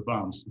just a coat of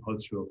arms,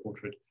 Holzschuher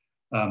portrait.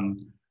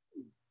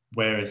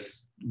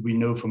 Whereas we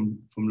know from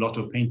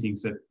Lotto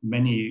paintings that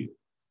we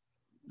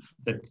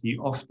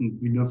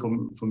know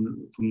from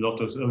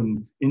Lotto's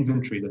own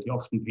inventory that he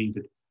often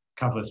painted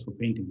covers for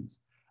paintings,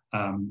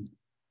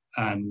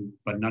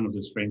 but none of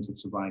those frames have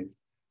survived.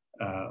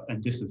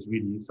 And this is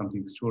really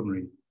something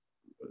extraordinary,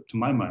 to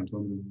my mind,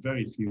 one of the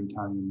very few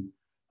Italian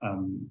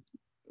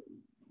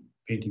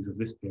paintings of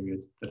this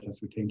period that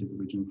has retained its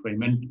original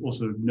frame, and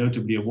also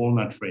notably a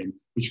walnut frame,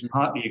 which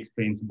partly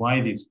explains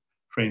why these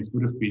frames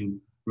would have been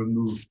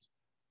removed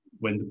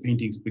when the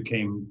paintings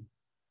became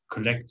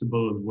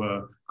collectible and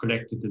were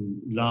collected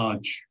in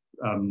large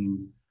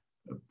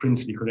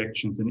princely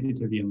collections in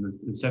Italy in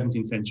the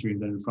 17th century,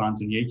 and then in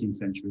France in the 18th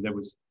century. There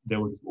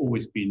would have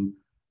always been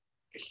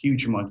a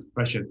huge amount of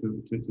pressure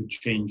to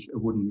change a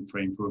wooden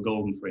frame for a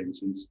golden frame,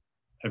 since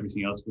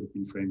everything else would have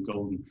been framed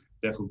golden.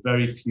 Therefore,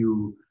 very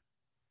few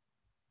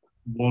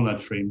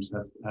walnut frames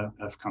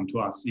have come to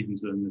us, even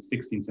in the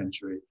 16th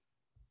century.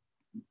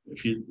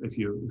 If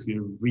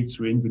you read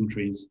through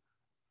inventories,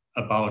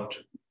 about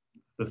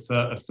a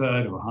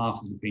third or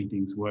half of the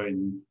paintings were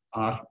in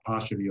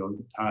partially or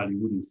entirely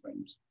wooden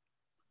frames.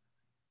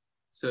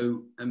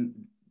 So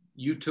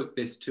you took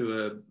this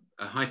to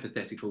a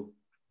hypothetical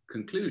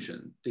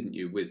conclusion, didn't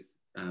you, with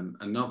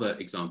another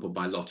example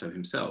by Lotto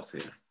himself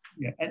here?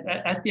 Yeah,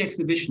 at the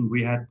exhibition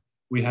we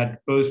had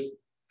both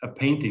a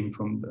painting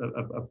from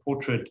a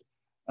portrait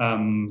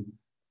from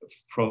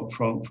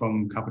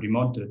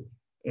Capodimonte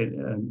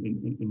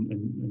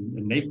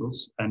in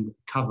Naples, and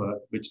cover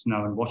which is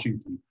now in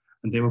Washington,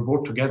 and they were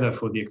brought together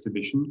for the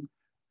exhibition.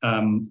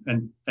 And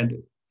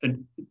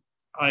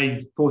I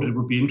thought it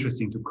would be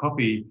interesting to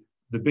copy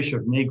the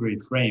Bishop Negri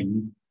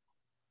frame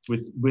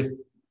with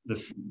the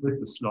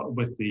slot,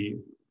 with the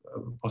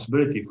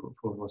possibility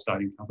for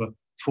starting cover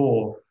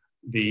for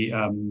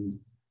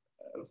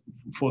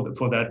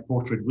that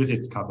portrait with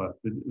its cover,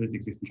 with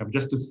existing cover,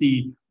 just to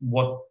see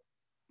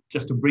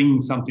just to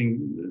bring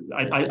something.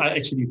 I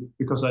actually,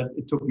 because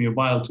it took me a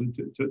while to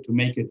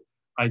make it,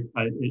 I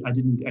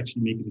didn't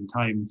actually make it in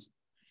time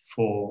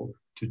to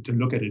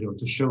look at it or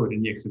to show it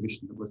in the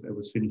exhibition. It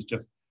was finished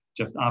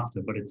just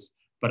after.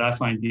 But I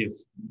find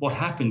what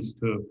happens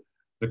to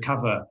the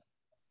cover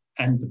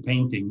and the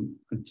painting,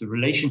 and the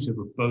relationship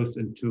of both,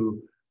 and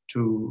to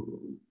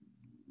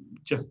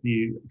just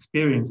the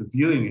experience of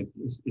viewing it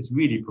is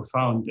really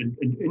profound and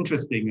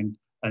interesting,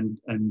 and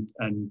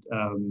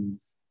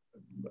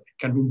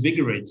kind of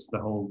invigorates the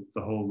whole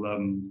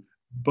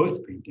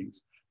both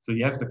paintings. So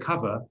you have the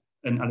cover,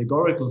 an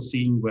allegorical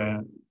scene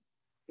where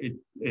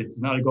it's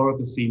an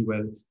allegorical scene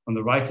where on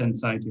the right hand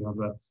side you have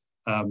a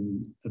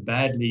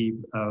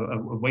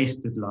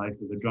wasted life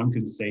with a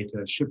drunken state,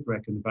 a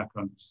shipwreck in the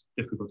background. It's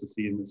difficult to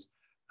see in this.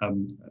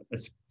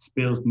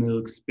 Spilled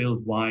milk,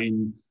 spilled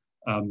wine,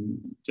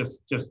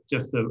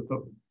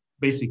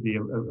 basically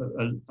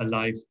a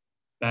life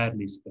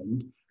badly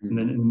spent. Mm-hmm. And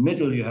then in the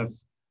middle you have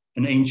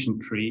an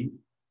ancient tree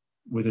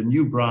with a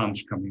new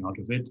branch coming out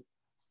of it,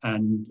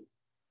 and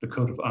the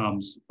coat of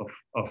arms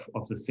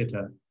of the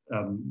sitter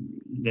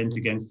leant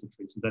against the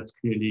tree. So that's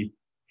clearly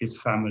his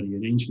family,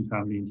 an ancient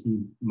family, and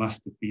he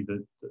must be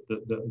the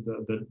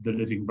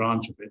living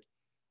branch of it.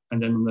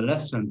 And then on the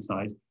left-hand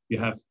side, you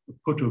have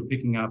Putu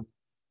picking up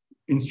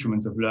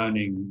instruments of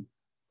learning,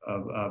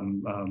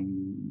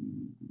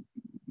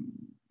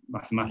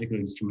 mathematical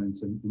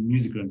instruments and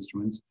musical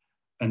instruments,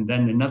 and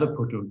then another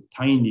photo,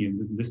 tiny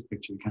in this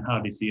picture, you can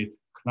hardly see it,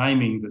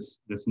 climbing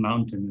this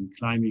mountain and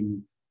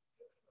climbing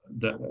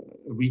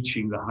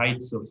reaching the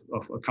heights of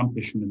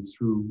accomplishment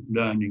through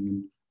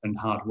learning and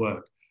hard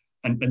work.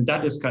 And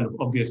that is kind of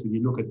obvious when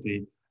you look at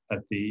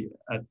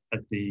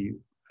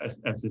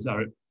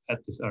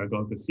this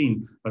allegorical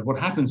scene. But what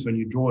happens when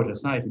you draw it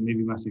aside, and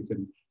maybe Matthew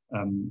can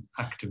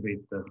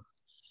activate the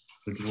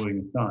drawing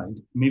aside,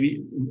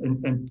 maybe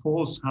and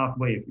pause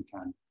halfway if you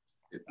can.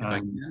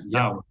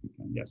 Now if you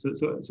can. Yeah.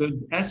 So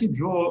as you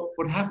draw,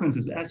 what happens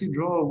is as you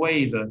draw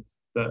away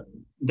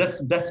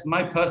that's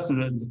my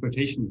personal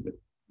interpretation of it,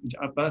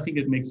 but I think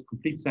it makes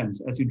complete sense.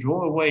 As you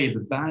draw away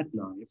the bad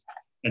life,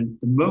 and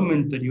the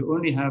moment that you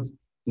only have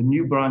the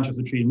new branch of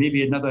the tree,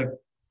 maybe another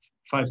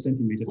 5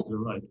 centimeters to the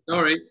right.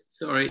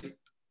 Sorry.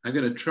 I'm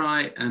going to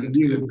try and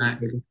go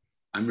back.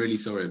 I'm really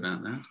sorry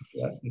about that.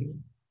 Yeah,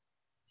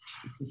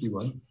 it's a tricky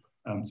one.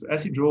 So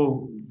as you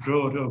draw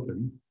it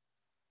open,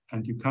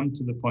 and you come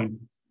to the point,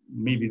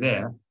 maybe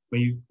there,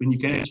 when you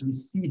can actually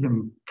see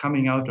him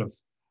coming out of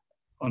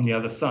on the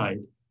other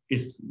side,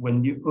 is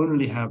when you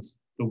only have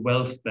the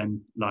well-spent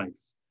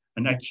life,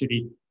 and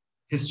actually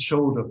his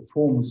shoulder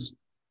forms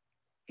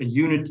a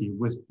unity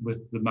with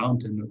the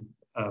mountain,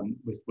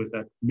 with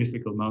that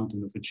mythical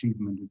mountain of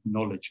achievement and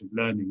knowledge and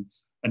learning,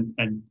 and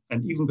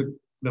even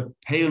the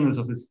paleness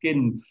of his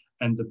skin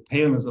and the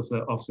paleness of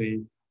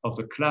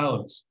the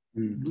clouds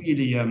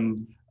really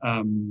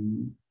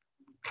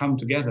come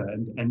together,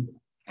 and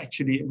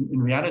actually in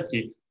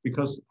reality,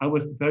 because I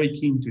was very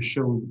keen to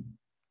show,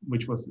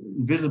 which was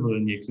invisible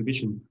in the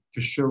exhibition,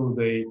 to show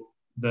the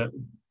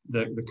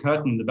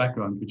curtain in the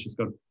background, which has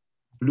got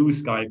blue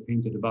sky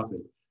painted above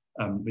it,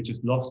 which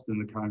is lost in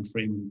the current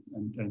frame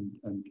and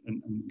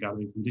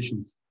gallery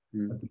conditions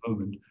at the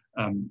moment.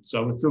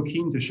 So I was so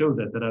keen to show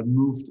that I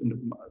moved, and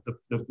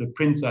the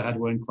prints I had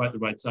weren't quite the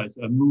right size.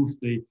 So I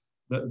moved the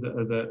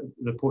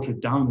portrait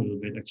down a little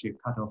bit, actually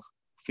cut off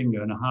a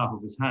finger and a half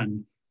of his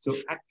hand. So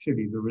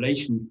actually the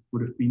relation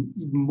would have been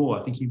even more.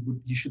 I think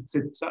he should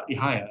sit slightly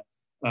higher,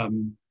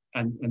 and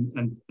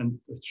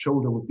the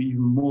shoulder would be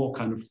even more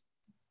kind of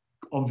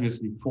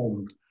obviously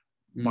formed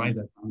by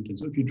that mountain.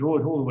 So if you draw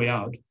it all the way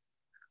out,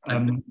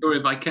 I'm sure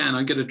if I can,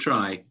 I'm going to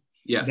try.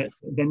 Yeah.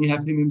 Then you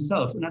have him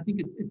himself, and I think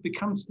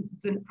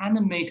it's an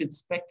animated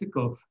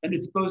spectacle, and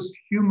it's both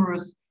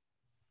humorous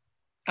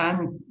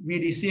and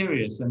really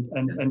serious, and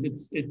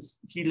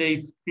he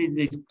lays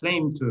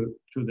claim to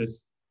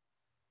this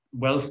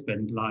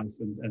well-spent life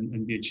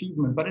and the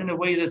achievement, but in a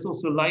way that's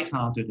also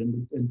lighthearted,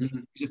 and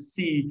you just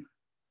see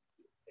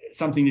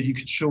something that you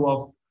could show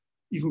off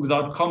even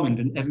without comment,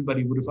 and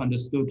everybody would have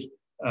understood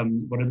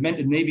what it meant.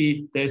 And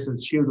maybe there's a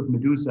shield of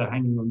Medusa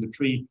hanging on the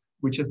tree,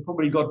 which has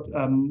probably got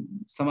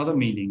some other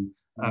meaning.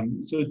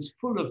 So it's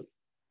full of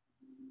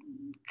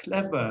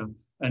clever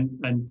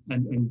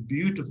and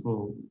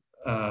beautiful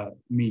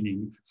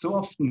meaning. So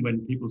often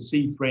when people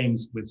see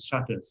frames with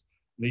shutters,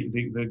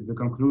 the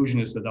conclusion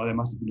is that there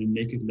must have been a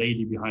naked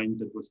lady behind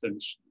that was then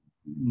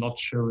not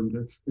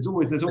shown. There's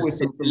always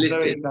some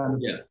very kind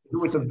of, there's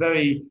always a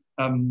very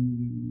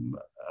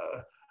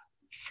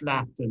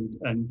flat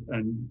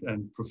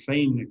and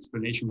profane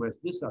explanation, whereas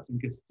this, I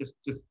think, is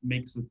just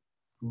makes it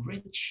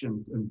rich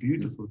and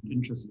beautiful and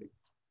interesting.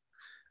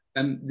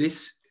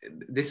 This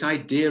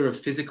idea of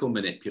physical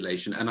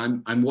manipulation,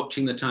 and I'm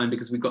watching the time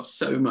because we've got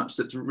so much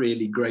that's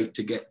really great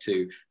to get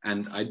to,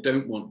 and I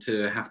don't want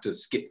to have to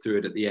skip through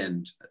it at the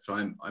end. So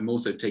I'm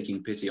also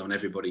taking pity on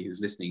everybody who's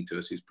listening to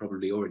us, who's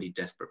probably already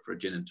desperate for a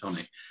gin and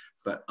tonic.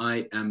 But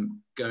I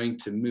am going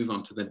to move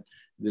on to the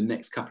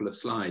next couple of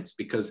slides,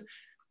 because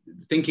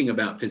thinking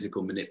about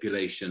physical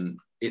manipulation,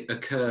 it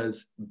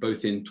occurs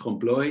both in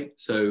trompe l'oeil.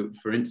 So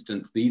for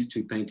instance, these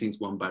two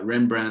paintings, one by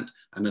Rembrandt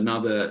and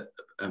another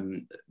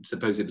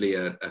supposedly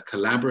a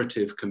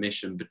collaborative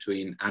commission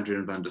between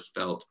Adrian van der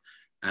Spelt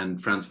and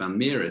Frans van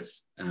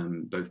Mieris,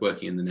 both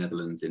working in the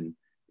Netherlands in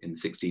the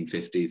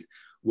 1650s,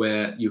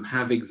 where you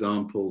have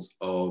examples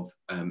of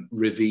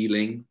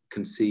revealing,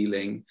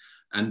 concealing,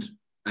 and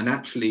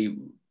actually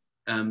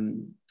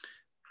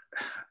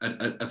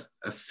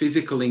a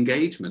physical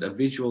engagement, a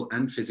visual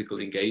and physical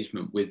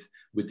engagement with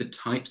the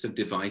types of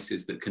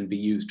devices that can be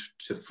used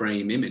to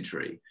frame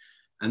imagery.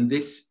 And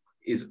this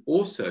is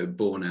also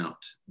borne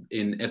out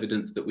in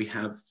evidence that we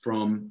have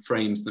from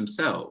frames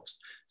themselves.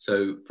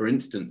 So for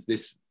instance,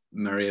 this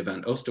Maria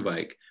van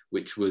Oosterwijk,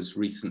 which was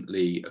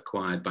recently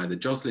acquired by the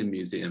Joslin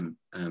Museum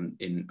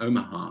in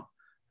Omaha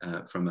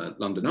from a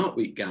London Art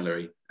Week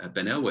gallery,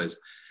 Ben Elwes,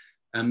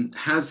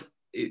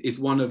 is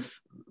one of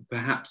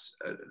perhaps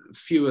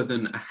fewer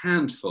than a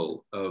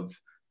handful of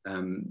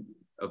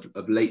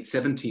late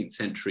 17th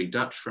century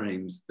Dutch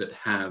frames that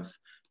have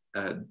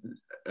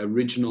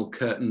original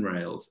curtain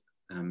rails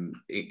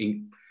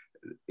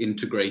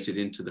integrated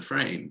into the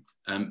frame,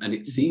 and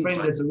it seems the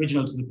frame that's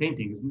original to the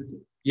painting, isn't it?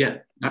 Yeah,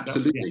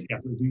 absolutely. Yeah.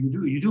 So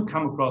you do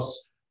come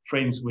across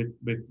frames with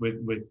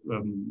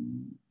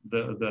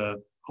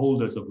the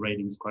holders of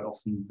railings quite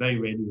often, very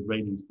rarely with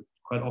railings, but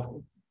quite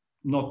often,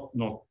 not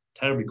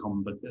terribly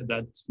common, but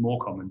that's more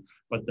common.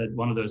 But that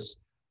one of those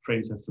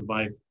frames has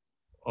survived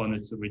on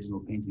its original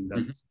painting.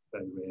 That's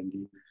very rare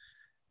indeed.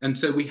 And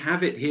so we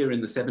have it here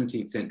in the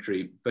 17th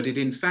century, but it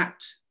in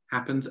fact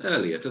happens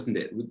earlier, doesn't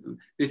it?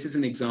 This is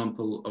an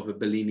example of a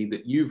Bellini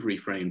that you've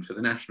reframed for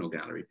the National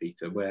Gallery,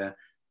 Peter, where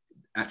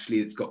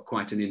actually it's got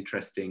quite an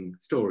interesting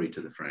story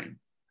to the frame.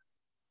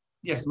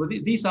 Yes, well,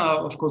 these are,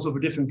 of course, of a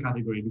different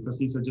category, because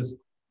these are just,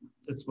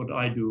 that's what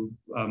I do,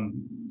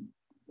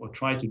 or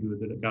try to do at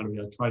the gallery.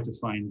 I try to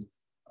find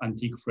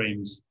antique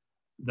frames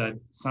that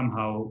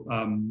somehow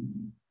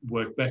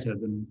work better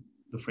than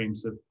the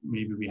frames that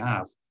maybe we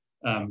have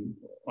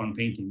on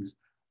paintings.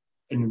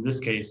 And in this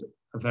case,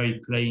 a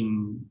very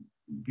plain,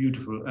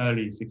 beautiful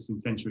early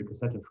 16th century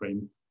cassette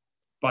frame,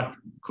 but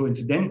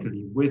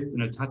coincidentally with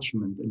an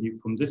attachment, and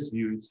from this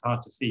view it's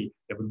hard to see,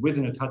 but with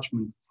an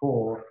attachment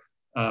for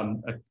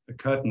a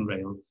curtain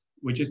rail,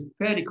 which is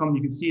fairly common.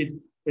 You can see it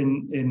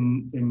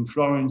in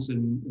Florence,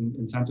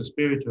 in Santo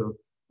Spirito,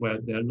 where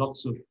there are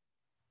lots of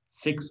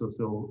 6 or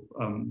so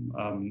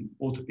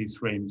altarpiece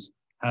frames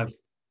have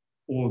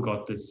all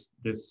got this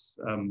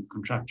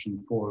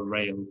contraption for a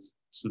rail,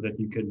 so that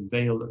you can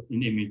veil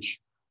an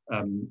image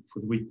for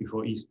the week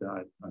before Easter,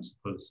 I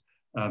suppose.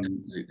 But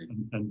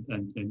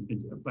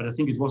I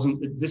think it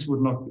wasn't. This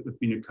would not have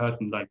been a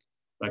curtain like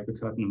the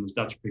curtain on the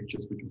Dutch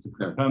pictures, which was a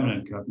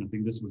permanent curtain. I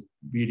think this would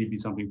really be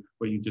something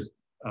where you just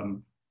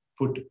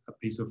put a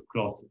piece of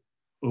cloth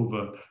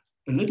over,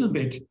 a little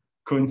bit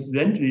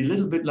coincidentally, a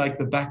little bit like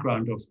the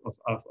background of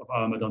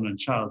Our Madonna and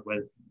Child,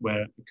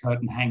 where the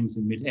curtain hangs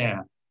in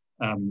midair,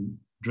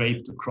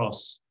 draped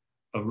across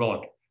a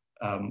rod,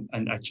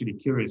 and actually,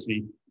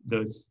 curiously,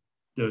 those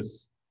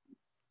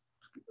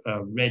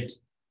red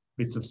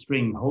bits of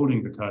string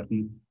holding the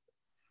curtain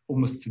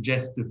almost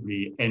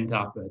suggestively end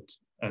up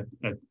at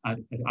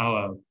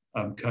our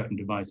curtain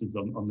devices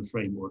on the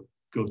frame, or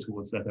go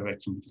towards that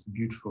direction, which is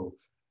beautiful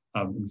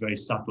and very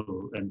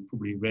subtle and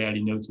probably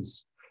rarely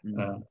noticed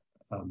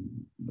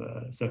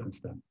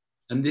circumstance.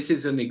 And this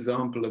is an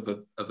example of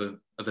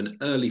an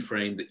early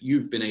frame that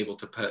you've been able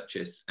to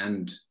purchase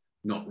and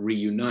not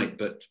reunite,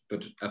 but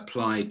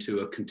apply to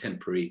a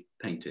contemporary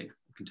painting,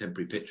 a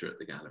contemporary picture at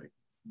the gallery.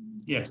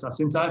 Yes,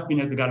 since I've been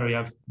at the gallery,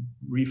 I've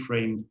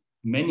reframed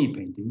many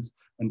paintings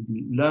and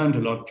learned a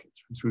lot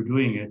through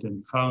doing it,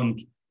 and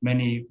found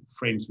many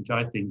frames which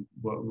I think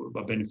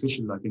were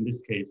beneficial, like in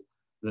this case,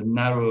 a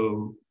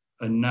narrow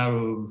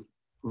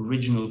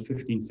original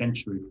 15th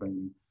century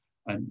frame,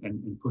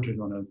 and put it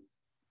on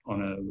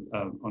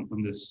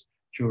this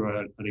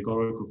pure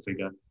allegorical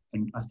figure,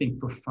 and I think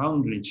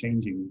profoundly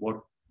changing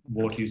what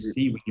you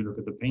see when you look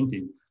at the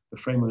painting. The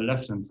frame on the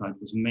left-hand side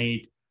was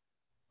made,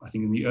 I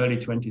think, in the early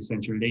 20th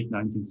century, late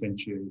 19th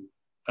century,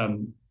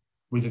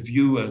 with a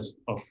view of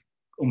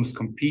almost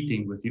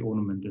competing with the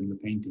ornament in the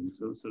painting.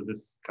 So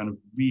this kind of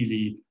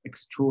really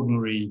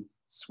extraordinary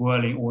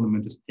swirling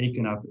ornament is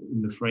taken up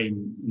in the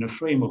frame, in a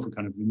frame of a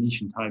kind of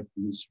Venetian type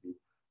mystery.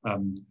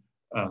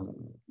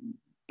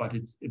 But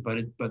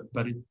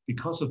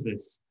because of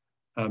this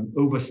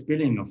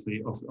overspilling of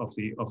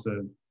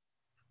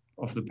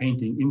the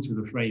painting into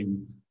the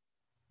frame,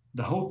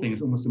 the whole thing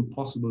is almost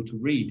impossible to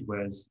read.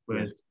 Whereas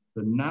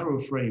the narrow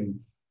frame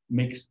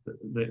makes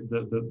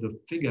the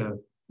figure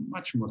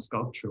much more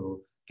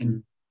sculptural,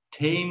 and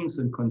tames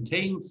and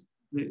contains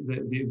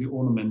the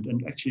ornament,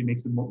 and actually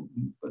makes it more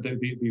the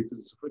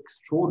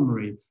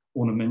extraordinary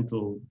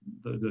ornamental,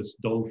 this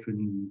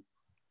dolphin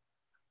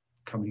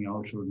coming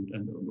out,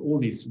 and all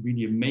these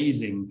really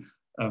amazing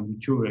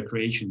Turia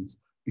creations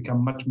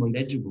become much more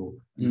legible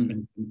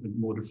and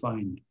more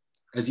defined.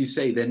 As you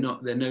say, they're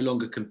no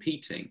longer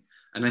competing.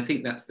 And I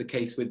think that's the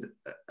case with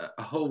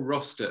a whole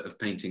roster of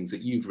paintings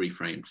that you've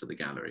reframed for the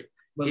gallery.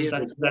 Well,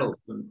 that's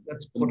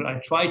what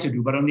I try to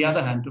do. But on the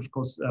other hand, of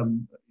course,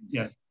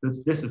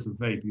 this is a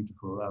very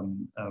beautiful,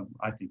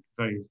 I think,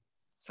 very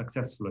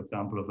successful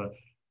example of a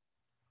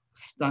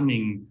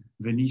stunning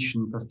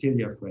Venetian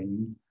Pastiglia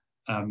frame.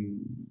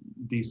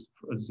 These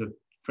are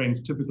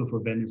frames typical for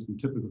Venice and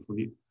typical for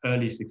the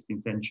early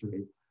 16th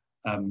century,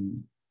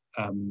 and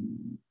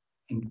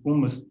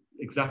almost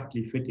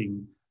exactly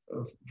fitting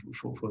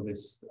for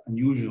this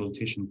unusual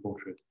Titian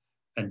portrait.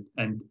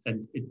 And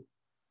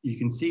you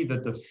can see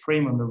that the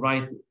frame on the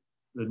right,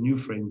 the new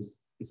frame,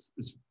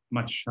 is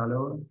much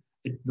shallower.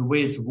 The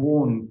way it's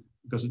worn,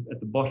 because at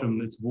the bottom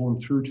it's worn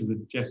through to the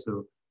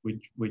gesso,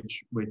 which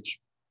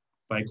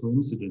by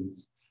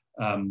coincidence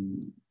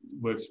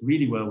works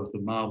really well with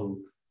the marble,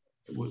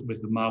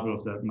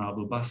 of that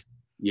marble bust.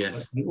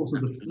 Yes. But also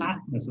the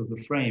flatness of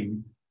the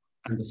frame,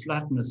 and the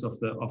flatness of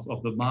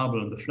the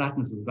marble, and the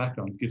flatness of the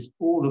background gives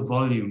all the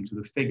volume to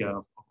the figure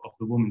of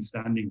the woman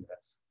standing there.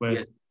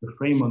 Whereas the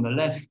frame on the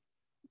left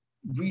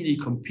really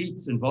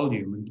competes in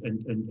volume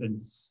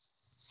and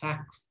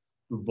sacks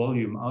the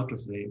volume out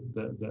of the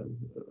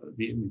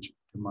image,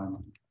 to my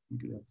mind. I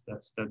think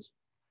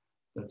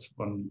that's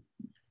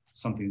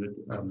something that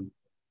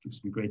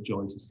gives me great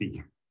joy to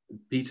see.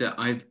 Peter,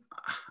 I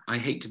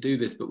hate to do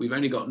this, but we've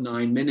only got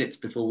 9 minutes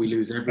before we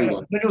lose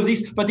everyone.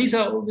 These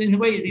are, in a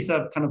way, these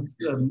are kind of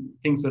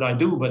things that I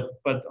do.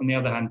 But on the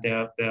other hand,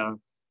 they're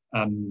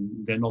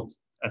they're not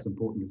as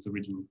important as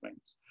original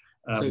frames.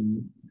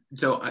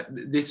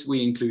 This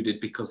we included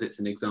because it's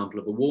an example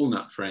of a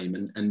walnut frame,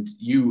 and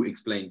you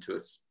explained to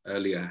us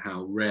earlier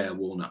how rare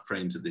walnut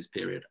frames of this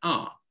period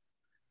are.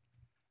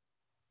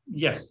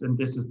 Yes, and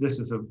this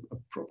is a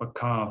proper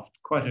carved,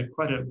 quite a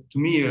to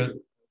me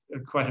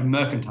quite a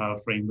mercantile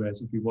frame.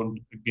 Whereas if you want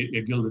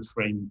a gilded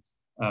frame,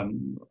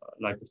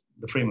 like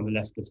the frame on the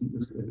left, it's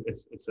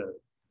a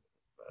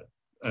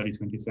early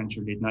 20th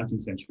century, late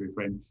 19th century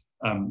frame,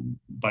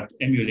 but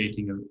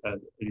emulating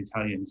an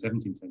Italian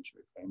 17th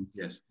century frame.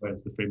 Yes.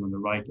 Whereas the frame on the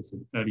right is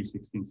an early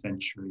 16th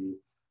century,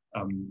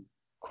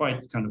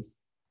 quite kind of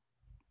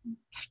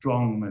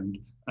strong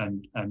and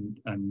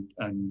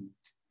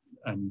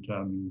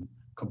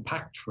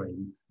compact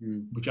frame,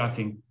 which I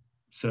think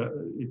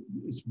it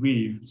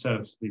really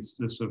serves this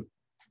sort of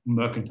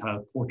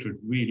mercantile portrait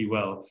really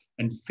well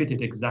and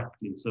fitted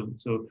exactly.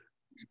 So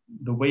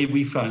the way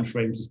we find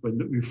frames is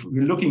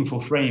we're looking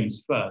for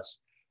frames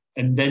first,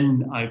 and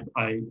then I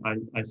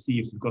see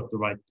if we've got the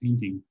right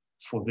painting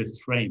for this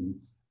frame.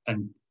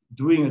 And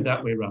doing it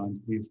that way around,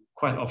 we've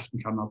quite often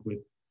come up with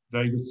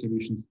very good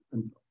solutions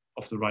and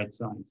of the right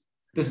size.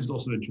 This is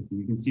also interesting.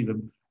 You can see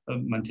the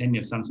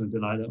Mantegna, Samson and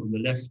Delilah on the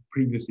left,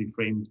 previously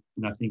framed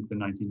in I think the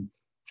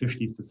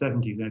 1950s to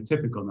 70s, and a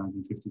typical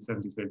 1950s,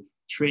 70s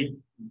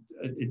frame.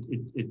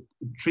 It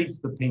treats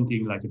the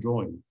painting like a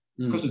drawing.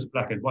 Because it's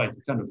black and white,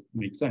 it kind of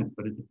makes sense,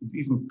 but it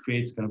even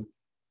created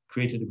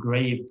a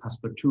gray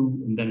passepartout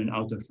and then an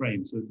outer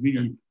frame. So it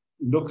really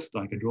looks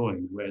like a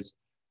drawing,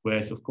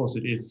 whereas of course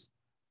it is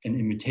an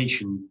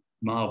imitation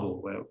marble,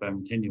 where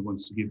Mantegna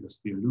wants to give us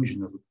the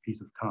illusion of a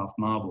piece of carved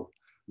marble.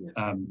 Yes.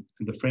 And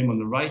the frame on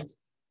the right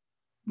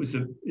is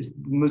the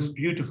most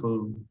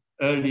beautiful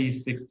early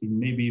 16th,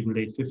 maybe even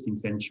late 15th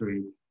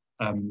century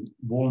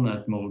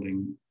walnut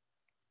molding,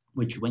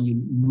 which when you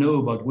know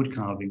about wood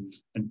carving,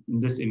 and in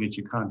this image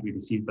you can't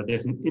really see it, but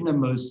there's an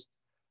innermost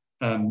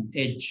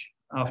edge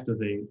after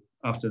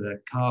the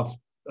carved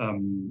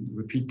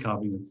repeat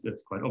carving.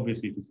 That's quite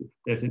obviously to see.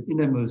 There's an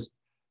innermost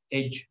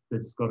edge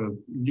that's got a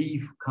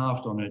leaf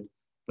carved on it,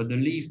 but the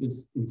leaf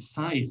is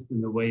incised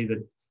in a way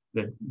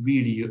that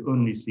really you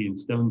only see in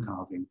stone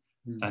carving,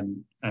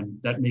 and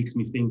that makes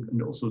me think.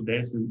 And also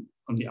there's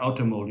on the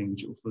outer molding,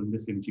 which also in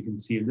this image you can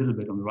see a little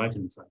bit on the right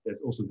hand side.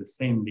 There's also the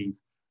same leaf,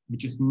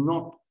 which is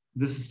not.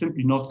 This is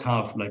simply not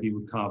carved like you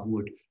would carve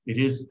wood. It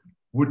is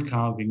wood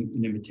carving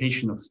in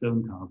imitation of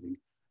stone carving,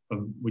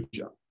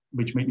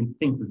 which made me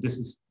think that this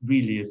is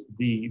really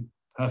the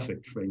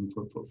perfect frame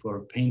for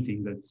a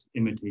painting that's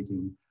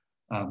imitating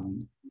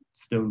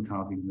stone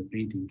carving in the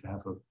painting, to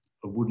have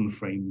a wooden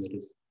frame that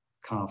is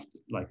carved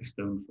like a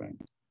stone frame.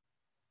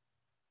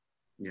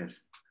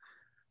 Yes.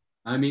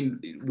 I mean,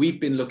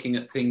 we've been looking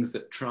at things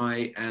that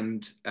try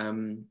and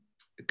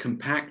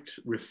compact,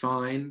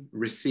 refine,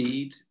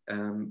 recede,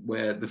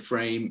 where the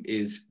frame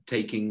is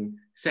taking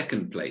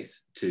second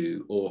place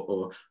to,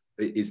 or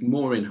is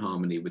more in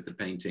harmony with the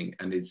painting,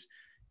 and is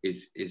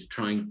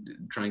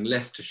trying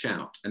less to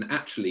shout. And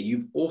actually,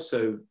 you've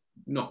also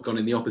not gone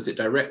in the opposite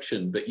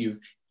direction, but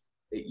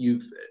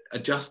you've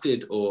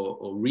adjusted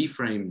or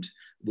reframed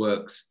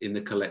works in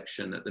the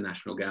collection at the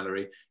National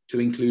Gallery to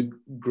include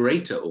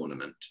greater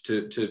ornament,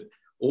 to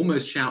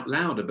almost shout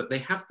louder, but they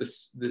have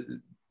this.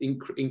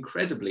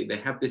 Incredibly, they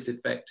have this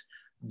effect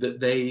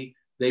that they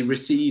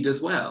recede as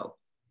well.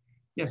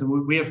 Yes,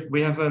 we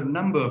have a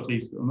number of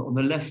these. On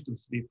the left of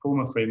the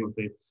former frame of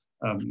the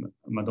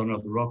Madonna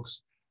of the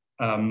Rocks,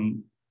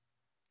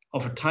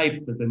 of a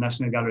type that the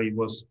National Gallery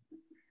was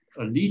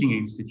a leading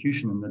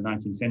institution in the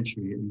 19th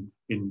century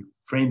in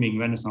framing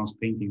Renaissance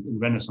paintings in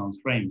Renaissance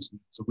frames.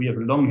 So we have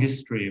a long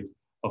history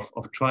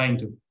of trying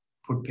to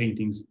put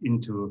paintings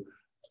into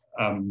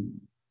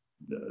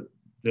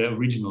the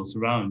originals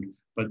around.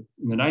 But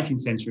in the 19th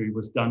century, it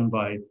was done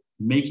by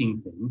making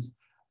things.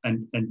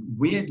 And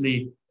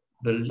weirdly,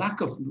 the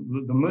lack of,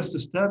 the most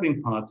disturbing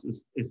parts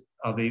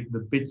are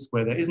the bits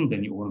where there isn't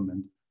any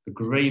ornament, the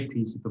gray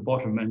piece at the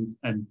bottom,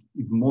 and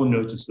even more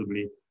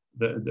noticeably,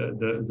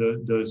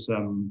 those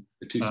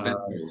two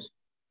spandrels.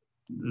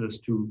 Those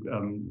two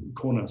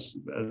corners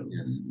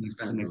next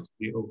to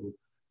the oval,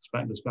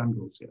 the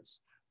spandrels,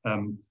 yes.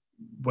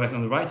 Whereas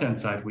on the right-hand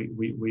side,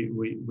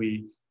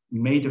 we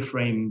made a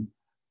frame.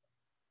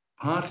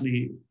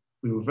 Partly,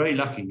 we were very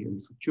lucky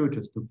and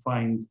fortuitous to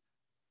find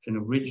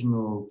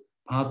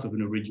parts of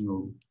an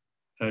original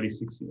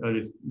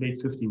late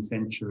 15th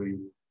century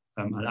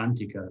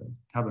Al-Antica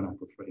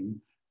tabernacle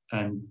frame,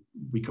 and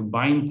we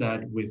combined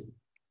that with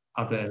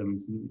other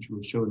elements, which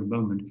we'll show in a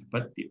moment.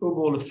 But the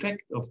overall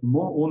effect of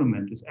more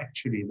ornament is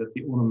actually that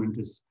the ornament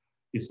is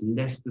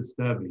less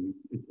disturbing.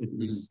 It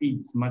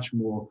recedes much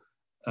more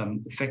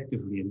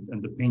effectively,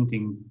 and the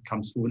painting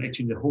comes forward.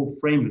 Actually, the whole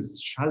frame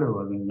is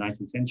shallower than the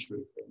 19th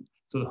century frame.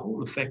 So the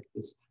whole effect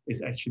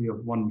is actually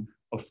of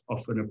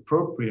an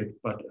appropriate,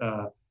 but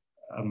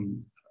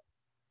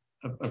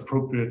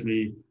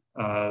appropriately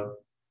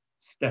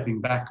stepping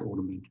back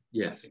ornament.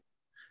 Yes.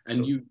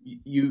 And So,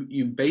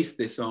 you base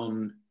this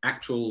on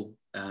actual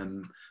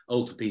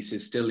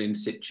altarpieces still in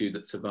situ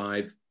that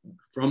survive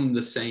from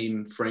the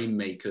same frame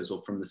makers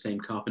or from the same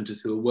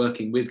carpenters who are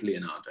working with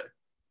Leonardo.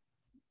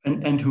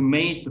 And who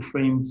made the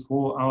frame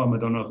for our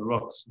Madonna of the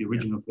Rocks. The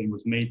original frame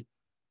was made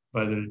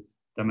by the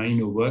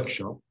Damaino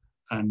workshop,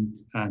 and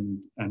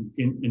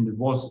it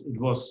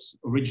was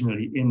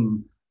originally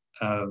in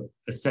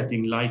a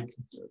setting like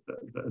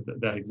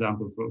that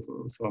example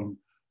from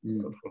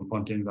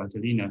Ponte in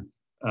Valtellina.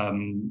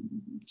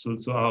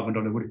 So our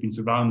Madonna would have been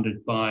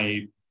surrounded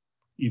by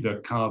either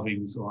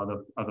carvings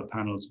or other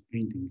panels of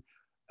painting.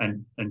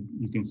 And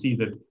you can see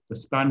that the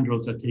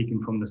spandrels are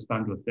taken from the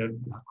spandrels. They're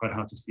quite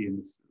hard to see in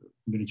this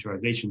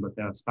miniaturization, but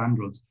there are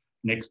spandrels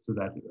next to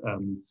that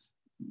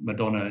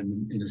Madonna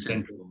in the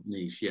central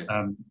niche, yes.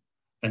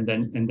 And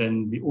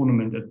then the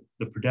ornament,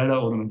 the predella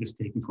ornament, is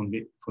taken from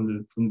the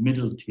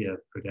middle tier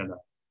predella.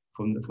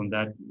 From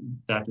that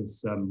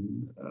is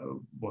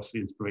was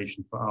the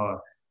inspiration for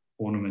our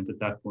ornament at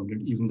that point.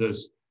 And even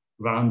those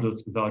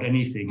roundels without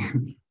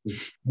anything,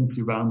 those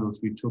empty roundels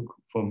we took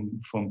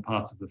from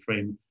parts of the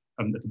frame.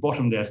 At the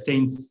bottom, there are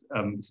saints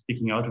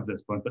sticking out of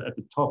this point, but at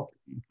the top,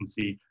 you can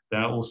see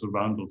there are also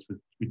roundels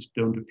which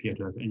don't appear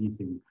to have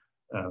anything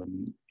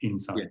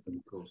inside them.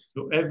 Of course.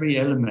 So every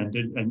element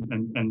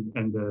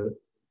and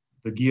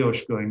the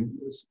guilloche going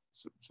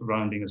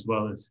surrounding as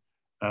well is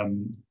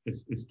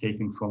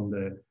taken from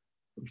the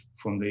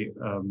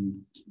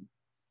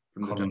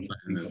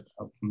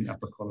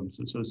upper column.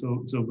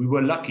 So we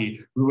were lucky.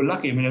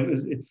 I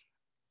mean,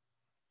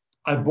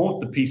 I bought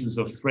the pieces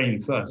of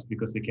frame first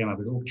because they came up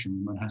at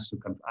auction. One has to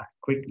come to act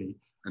quickly,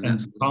 and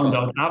found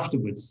out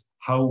afterwards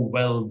how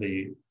well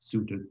they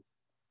suited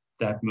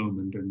that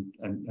moment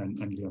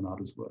and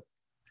Leonardo's work.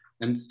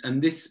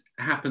 And this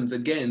happens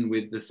again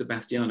with the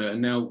Sebastiano, and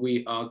now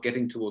we are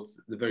getting towards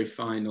the very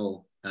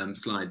final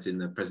slides in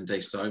the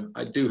presentation. So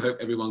I do hope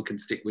everyone can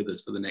stick with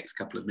us for the next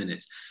couple of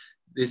minutes.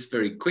 This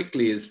very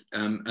quickly is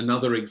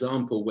another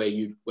example where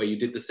you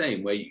did the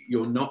same, where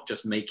you're not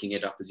just making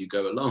it up as you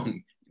go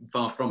along.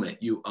 Far from it,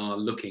 you are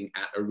looking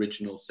at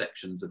original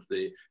sections of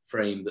the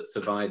frame that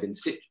survive in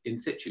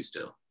situ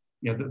still.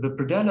 Yeah, the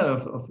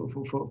predella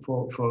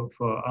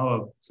for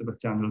our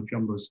Sebastiano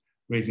Piombo's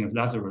Raising of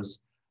Lazarus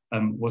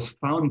was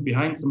found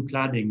behind some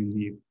cladding in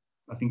the,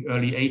 I think,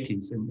 early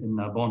 80s in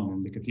Narbonne,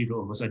 and the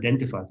cathedral was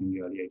identified in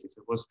the early 80s.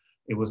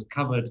 It was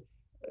covered.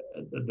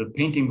 The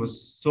painting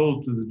was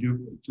sold to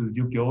the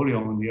Duke de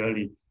Orleans in the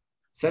early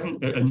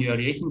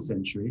 18th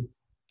century,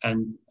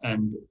 and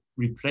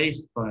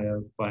replaced by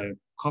a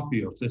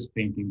copy of this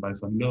painting by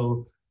Van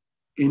Loo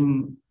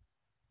in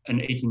an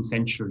 18th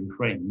century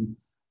frame,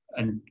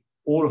 and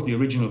all of the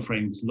original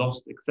frame was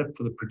lost except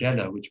for the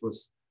predella, which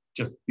was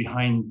just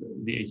behind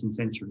the 18th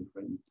century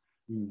frame,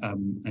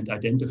 and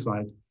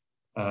identified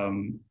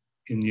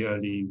in the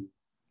early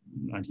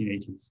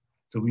 1980s.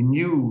 So we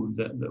knew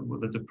that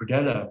the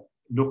predella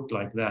looked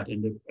like that,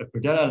 and a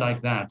predella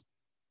like that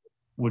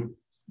would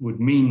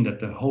mean that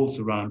the whole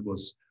surround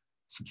was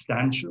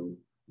substantial,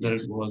 that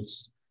it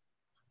was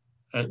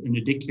an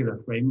edicular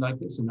frame like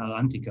this, an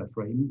Atlantica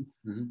frame,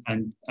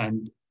 and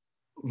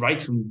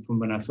right from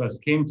when I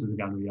first came to the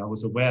gallery, I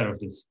was aware of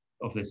this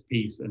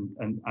piece,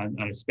 and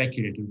I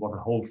speculated what a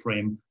whole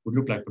frame would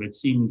look like, but it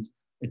seemed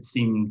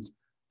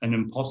an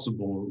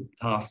impossible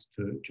task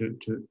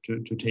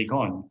to take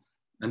on.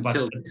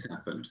 Until this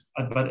happened.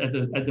 But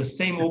at the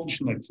same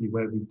auction, actually,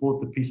 where we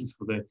bought the pieces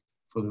for the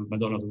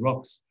Madonna of the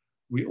Rocks,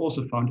 we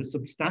also found a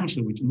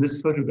substantial, which in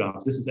this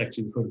photograph, this is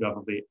actually the photograph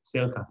of the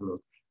sale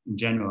catalogue in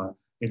Genoa.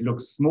 It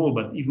looks small,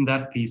 but even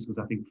that piece was,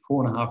 I think,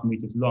 4.5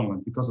 meters long,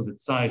 and because of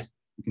its size,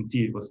 you can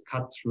see it was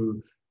cut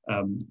through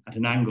at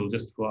an angle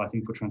just for, I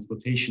think, for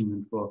transportation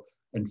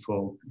and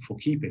for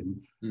keeping.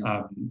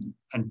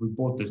 And we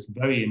bought this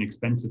very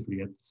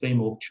inexpensively at the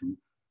same auction,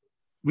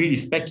 really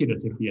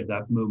speculatively at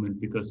that moment,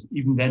 because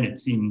even then it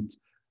seemed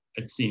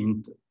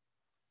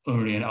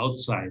only an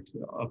outside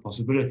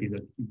possibility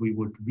that we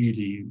would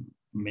really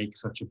make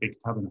such a big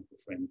tabernacle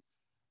frame.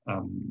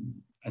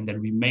 And then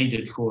we made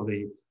it for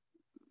the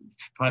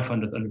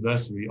 500th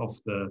anniversary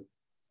of the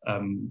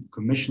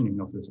commissioning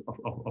of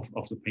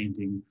the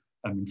painting,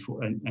 and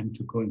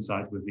to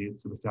coincide with the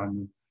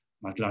Sebastiano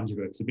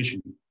Michelangelo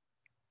exhibition.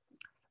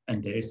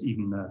 And there is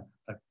even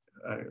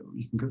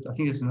you can go, I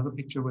think there's another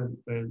picture where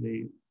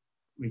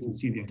we can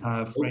see the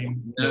entire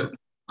frame. No,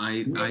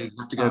 I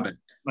have to go back.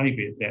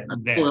 Maybe there.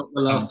 The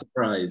last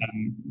surprise.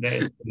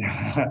 There's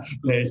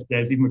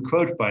even a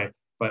quote by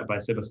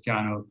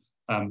Sebastiano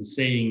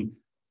saying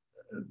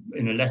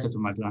in a letter to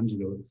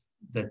Michelangelo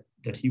that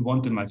he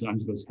wanted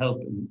Michelangelo's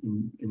help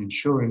in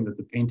ensuring that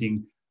the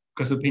painting,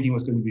 because the painting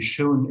was going to be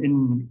shown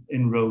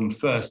in Rome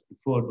first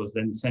before it was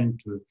then sent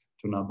to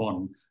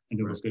Narbonne, and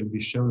it was going to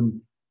be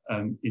shown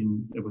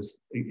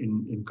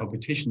in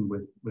competition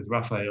with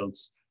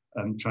Raphael's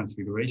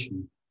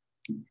Transfiguration,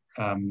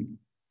 and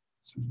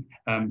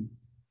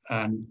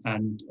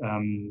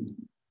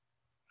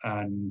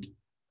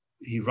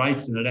he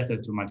writes in a letter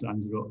to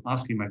Michelangelo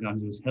asking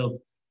Michelangelo's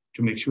help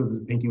to make sure that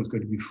the painting was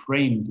going to be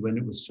framed when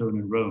it was shown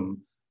in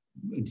Rome.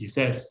 And he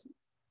says,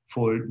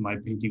 for my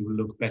painting will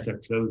look better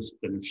clothed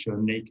than if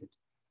shown naked.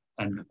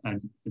 And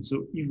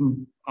so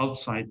even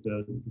outside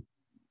the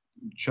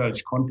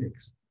church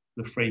context,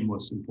 the frame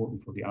was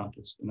important for the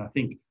artist. And I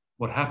think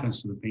what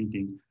happens to the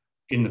painting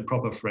in the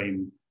proper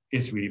frame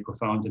is really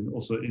profound. And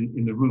also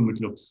in the room, it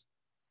looks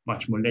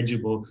much more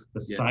legible.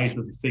 The size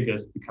of the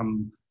figures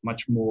become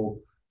much more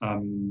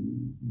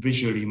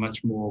visually,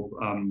 much more,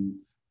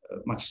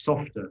 much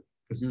softer.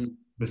 Because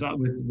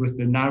with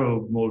the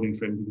narrow molding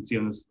frames you can see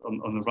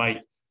on the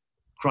right,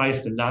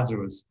 Christ and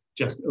Lazarus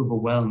just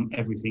overwhelm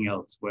everything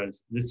else,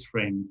 whereas this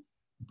frame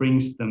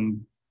brings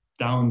them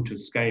down to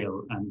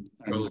scale and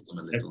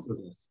lets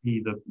us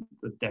see the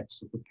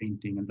depths of the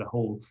painting, and the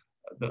whole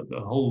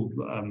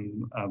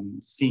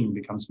scene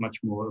becomes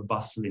much more a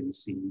bustling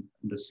scene,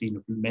 and the scene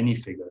of many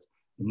figures,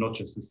 and not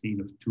just the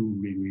scene of two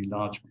really, really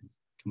large ones,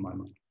 to my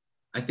mind.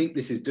 I think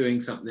this is doing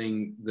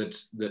something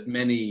that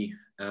many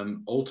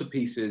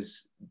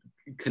altarpieces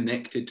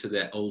connected to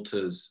their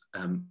altars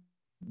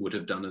would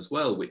have done as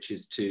well, which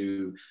is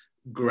to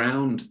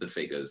ground the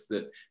figures,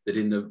 that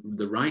in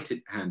the right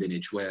hand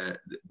image, where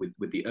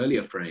with the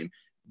earlier frame,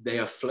 they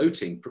are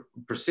floating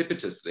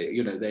precipitously.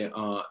 You know, they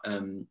are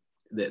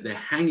they're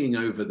hanging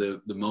over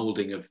the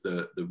molding of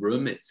the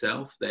room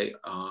itself.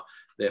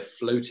 They're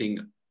floating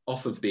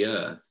off of the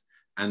earth,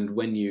 and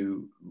when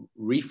you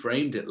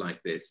reframed it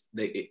like this,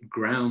 it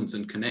grounds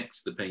and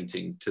connects the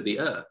painting to the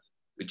earth,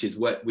 which is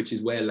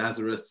where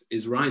Lazarus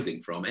is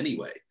rising from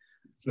anyway.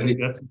 So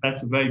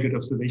that's a very good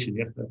observation.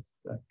 Yes, that's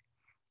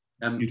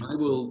I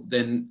will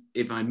then,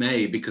 if I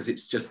may, because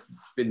it's just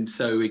been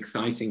so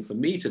exciting for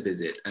me to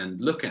visit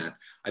and look at,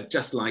 I'd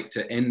just like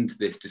to end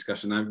this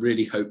discussion. I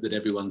really hope that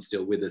everyone's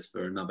still with us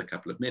for another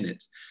couple of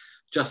minutes,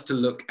 just to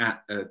look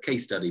at a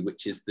case study,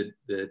 which is the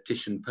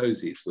Titian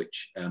posies,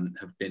 which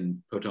have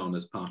been put on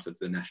as part of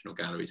the National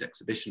Gallery's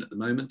exhibition at the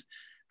moment.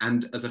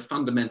 And as a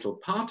fundamental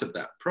part of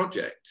that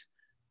project,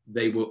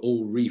 they were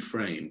all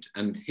reframed.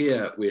 And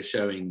here we're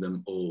showing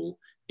them all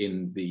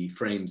in the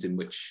frames in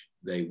which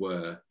they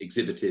were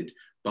exhibited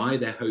by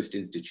their host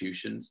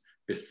institutions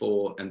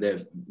before, and there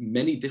are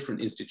many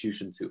different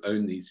institutions who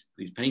own these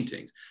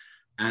paintings.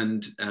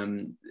 And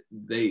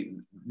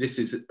this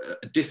is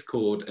a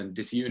discord and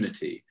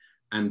disunity.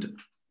 And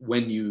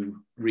when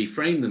you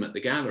reframe them at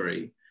the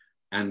gallery,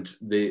 and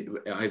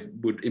I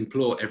would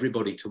implore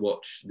everybody to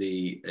watch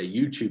the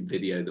YouTube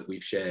video that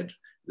we've shared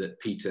that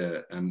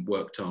Peter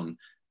worked on,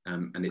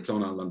 and it's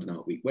on our London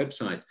Art Week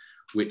website,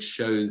 which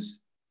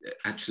shows,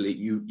 actually,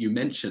 you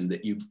mentioned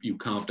that you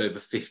carved over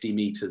 50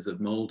 meters of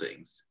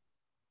moldings.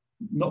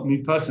 Not me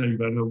personally,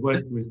 but I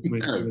worked with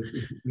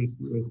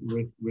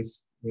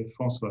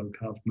Francois, who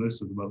carved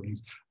most of the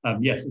moldings.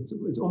 Yes,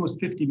 it's almost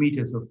 50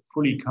 meters of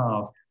fully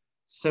carved,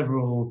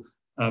 several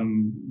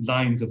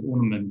lines of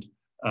ornament.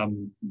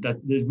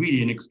 That there's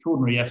really an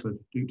extraordinary effort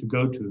to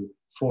go to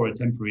for a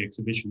temporary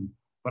exhibition.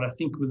 But I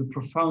think with a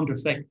profound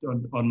effect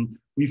on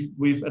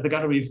we've at the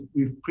gallery,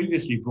 we've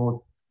previously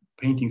brought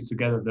paintings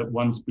together that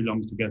once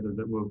belonged together,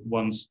 that were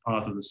once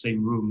part of the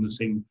same room, the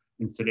same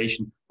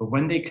installation. But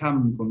when they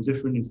come from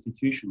different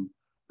institutions,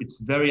 it's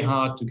very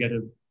hard to get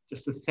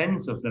just a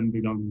sense of them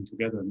belonging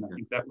together. And I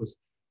think that was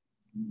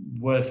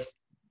worth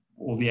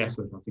all the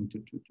effort, I think,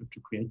 to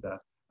create that.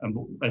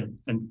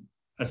 And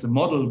as a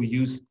model, we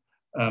used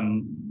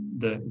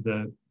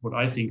what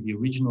I think the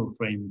original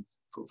frame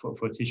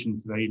for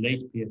Titian's very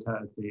late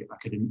Pietà at the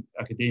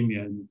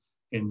Accademia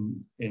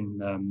in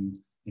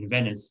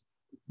Venice,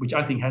 which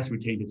I think has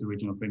retained its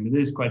original frame. It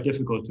is quite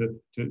difficult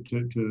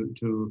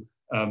to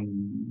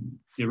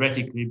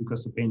theoretically,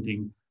 because the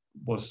painting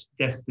was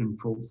destined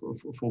for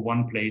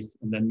one place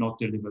and then not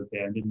delivered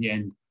there. And in the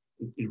end,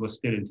 it was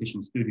still in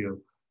Titian's studio.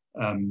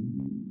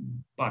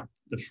 But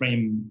the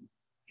frame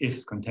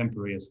is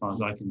contemporary as far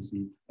as I can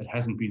see. It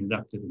hasn't been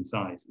adapted in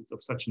size. It's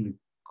of such an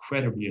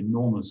incredibly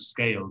enormous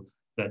scale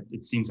that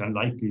it seems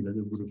unlikely that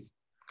it would have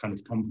kind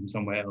of come from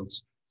somewhere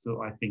else.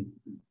 So I think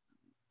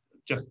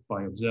just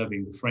by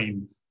observing the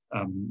frame,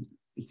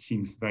 it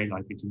seems very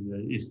likely to me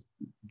that it is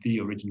the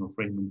original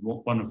frame, and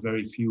one of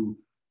very few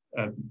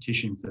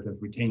Titians that have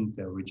retained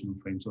their original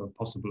frames, or a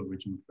possible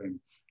original frame.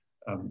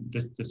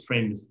 This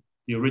frame is,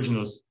 the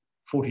original is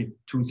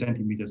 42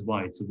 centimeters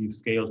wide, so we've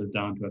scaled it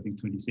down to, I think,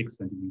 26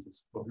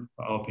 centimeters for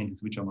our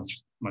paintings, which are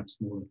much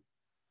smaller.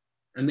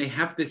 And they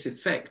have this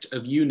effect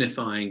of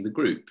unifying the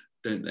group,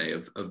 don't they?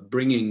 Of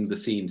bringing the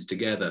scenes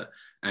together,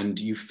 and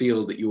you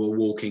feel that you are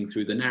walking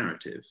through the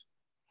narrative.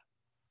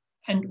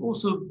 And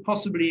also,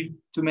 possibly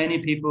to many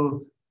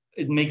people,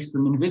 it makes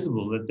them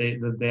invisible, that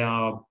they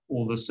are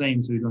all the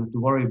same, so you don't have to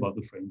worry about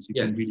the frames. You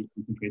can really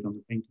concentrate on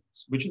the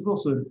paintings, which is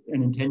also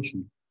an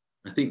intention.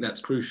 I think that's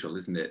crucial,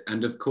 isn't it?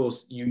 And of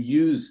course, you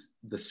use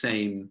the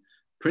same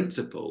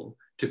principle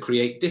to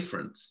create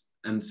difference.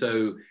 And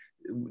so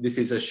this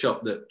is a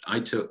shot that I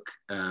took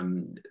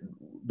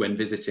when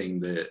visiting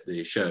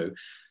the show.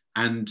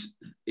 And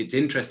it's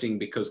interesting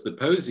because the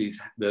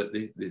posies,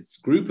 this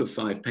group of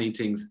 5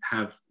 paintings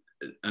have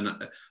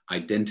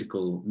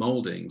identical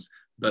moldings,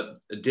 but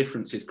a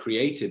difference is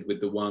created with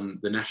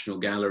the National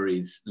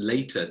Gallery's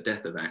later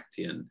Death of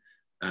Actaeon,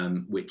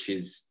 which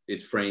is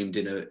framed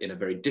in a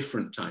very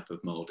different type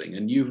of moulding.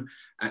 And you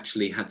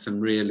actually had some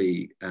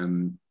really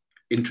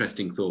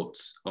interesting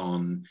thoughts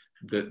on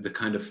the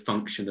kind of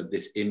function of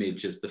this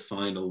image as the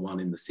final one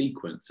in the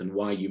sequence and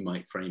why you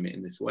might frame it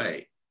in this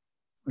way.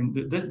 I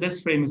mean,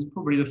 this frame is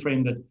probably the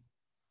frame that,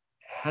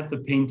 had the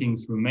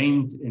paintings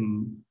remained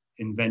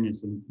in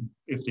Venice, and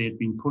if they had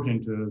been put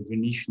into a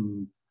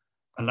Venetian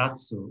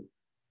palazzo,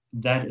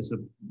 that is a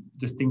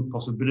distinct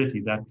possibility,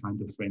 that kind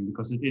of frame,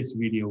 because it is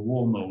really a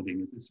wall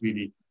molding. It is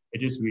really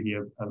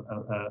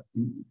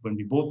when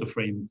we bought the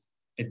frame,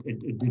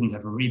 it didn't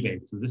have a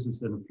rebate. So this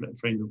is a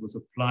frame that was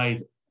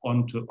applied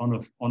on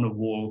a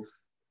wall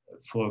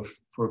for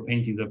a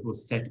painting that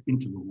was set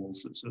into the wall.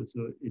 So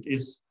it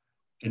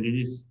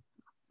is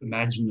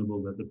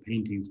imaginable that the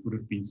paintings would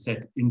have been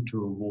set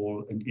into a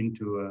wall and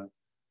into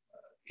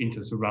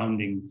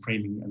surrounding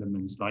framing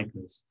elements like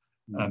this.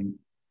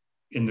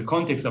 In the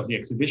context of the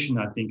exhibition,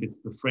 I think it's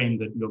the frame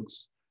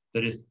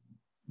that is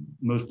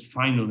most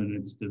final in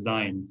its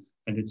design,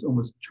 and it's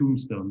almost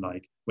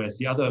tombstone-like. Whereas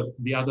the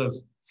other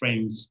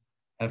frames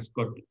have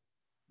got,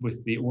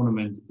 with the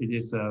ornament, it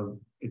is a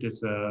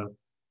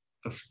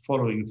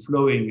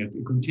flowing,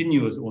 a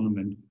continuous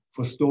ornament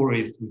for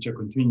stories which are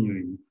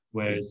continuing.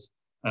 Whereas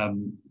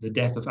the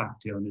Death of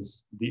Actaeon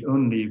is the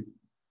only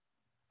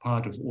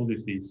part of all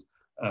of these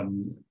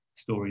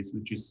stories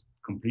which is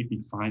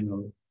completely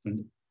final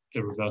and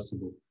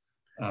irreversible.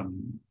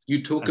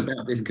 You talk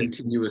about this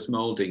continuous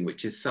molding,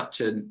 which is such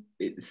an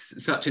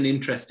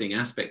interesting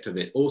aspect of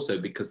it, also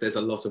because there's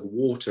a lot of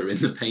water in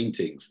the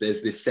paintings.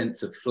 There's this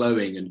sense of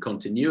flowing and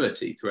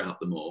continuity throughout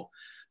them all,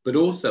 but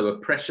also a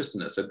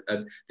preciousness,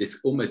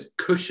 this almost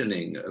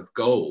cushioning of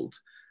gold,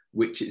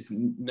 which is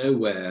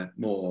nowhere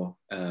more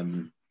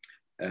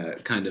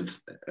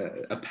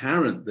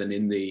apparent than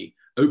in the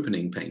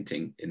opening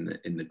painting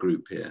in the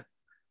group here.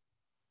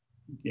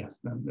 Yes,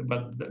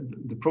 but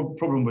the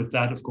problem with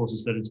that, of course,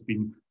 is that it's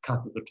been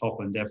cut at the top,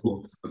 and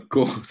therefore, of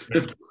course,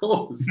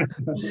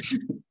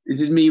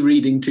 this is me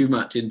reading too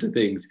much into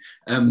things.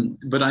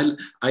 But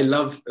I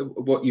love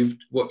what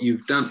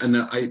you've done, and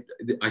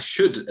I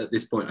should, at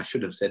this point, I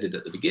should have said it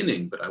at the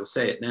beginning, but I will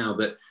say it now,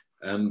 that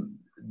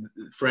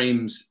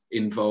frames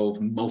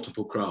involve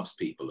multiple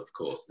craftspeople. Of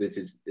course, this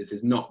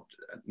is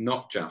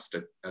not just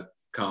a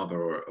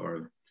carver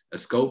or a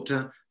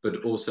sculptor,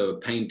 but also a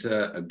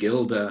painter, a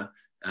gilder.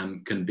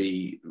 Can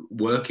be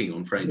working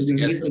on frames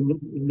together.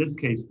 In this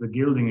case, the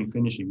gilding and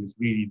finishing is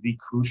really the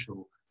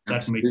crucial.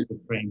 That makes the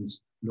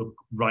frames look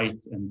right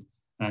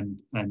and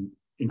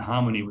in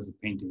harmony with the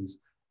paintings.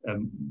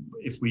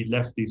 If we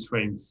left these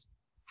frames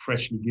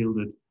freshly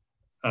gilded,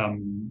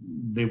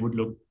 they would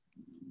look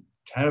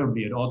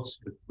terribly at odds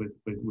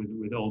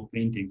with old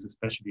paintings,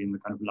 especially in the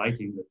kind of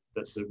lighting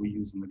that we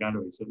use in the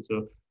gallery. So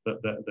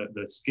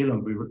the skill,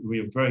 and we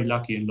are very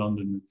lucky in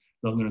London.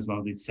 London is one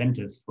of these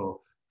centers for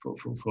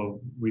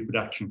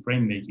reproduction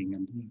frame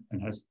making,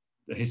 and has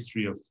the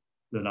history of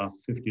the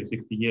last 50 or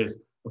 60 years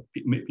of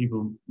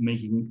people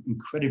making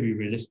incredibly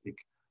realistic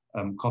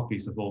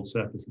copies of old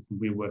surfaces.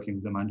 And we're working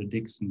with Amanda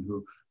Dixon,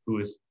 who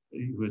is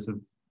a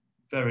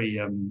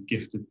very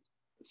gifted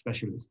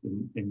specialist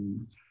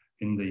in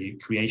the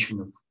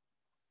creation of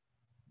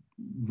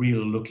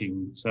real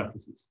looking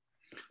surfaces.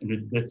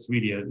 And that's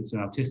really it's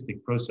an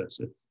artistic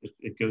process.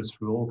 It goes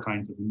through all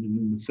kinds of,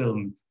 in the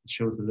film, it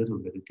shows a little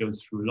bit, it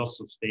goes through lots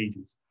of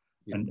stages.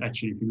 Yeah. And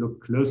actually, if you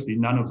look closely,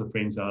 none of the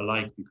frames are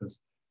alike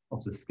because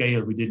of the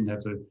scale. We didn't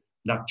have the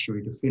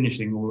luxury to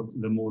finishing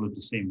them all at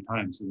the same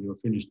time. So they were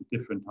finished at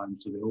different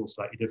times, so they're all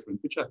slightly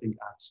different, which I think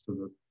adds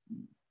to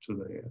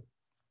the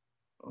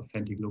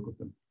authentic look of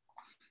them.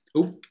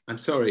 Oh, I'm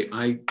sorry,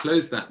 I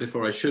closed that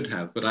before I should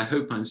have, but I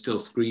hope I'm still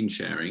screen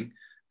sharing.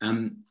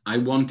 I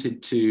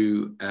wanted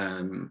to,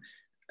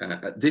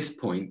 at this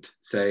point,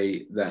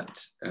 say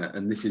that,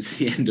 and this is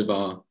the end of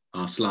our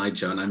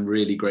slideshow, and I'm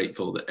really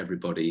grateful that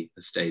everybody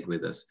has stayed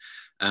with us,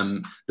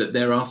 that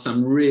there are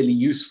some really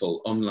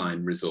useful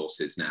online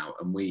resources now,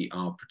 and we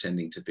are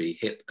pretending to be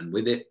hip and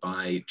with it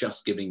by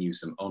just giving you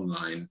some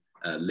online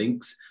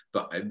links,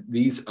 but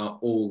these are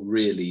all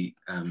really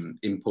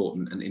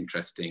important and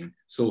interesting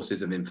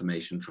sources of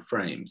information for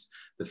frames.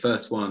 The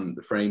first one,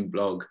 the Frame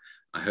blog,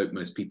 I hope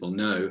most people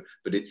know,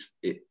 but it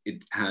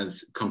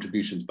has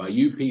contributions by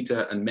you,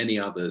 Peter, and many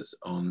others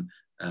on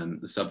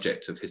the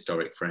subject of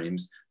historic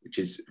frames, which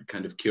is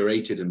kind of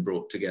curated and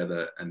brought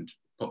together and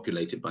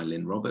populated by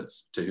Lynn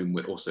Roberts, to whom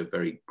we're also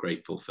very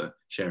grateful for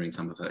sharing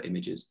some of her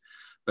images.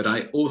 But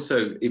I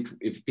also,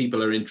 if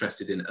people are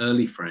interested in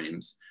early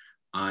frames,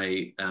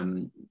 I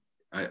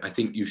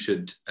think you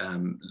should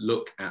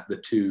look at the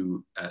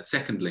two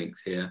second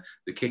links here.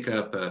 The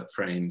Kickerper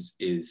frames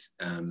is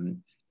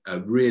a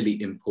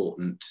really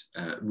important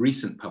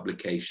recent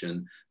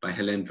publication by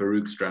Helene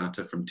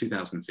Verhoegstrater from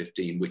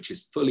 2015, which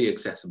is fully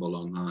accessible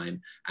online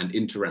and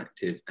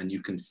interactive, and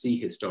you can see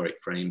historic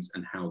frames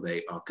and how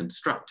they are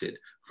constructed,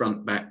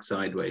 front, back,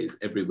 sideways,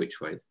 every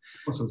which ways.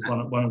 Also, it's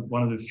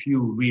one of the few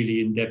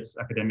really in-depth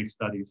academic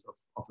studies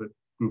of a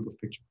group of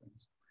picture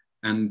frames.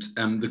 And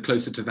the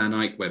Closer to Van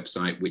Eyck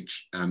website,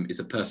 which is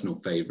a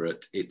personal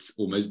favorite. It's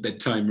almost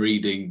bedtime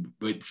reading.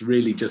 It's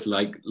really just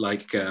like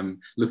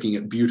looking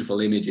at beautiful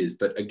images.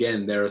 But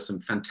again, there are some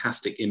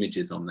fantastic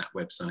images on that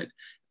website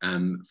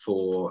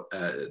for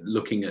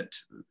looking at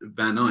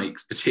Van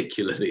Eyck's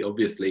particularly,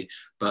 obviously,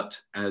 but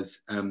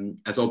as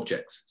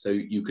objects. So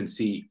you can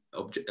see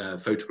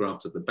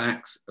photographs of the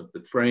backs of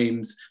the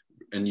frames,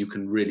 and you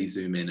can really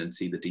zoom in and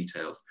see the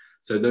details.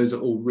 So those are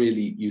all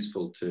really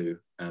useful to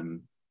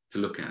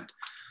look at.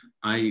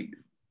 I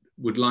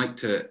would like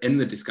to end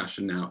the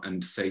discussion now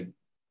and say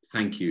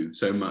thank you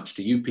so much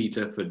to you,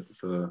 Peter,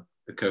 for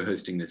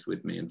co-hosting this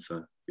with me and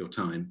for your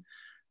time.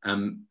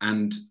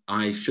 And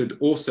I should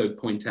also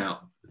point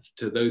out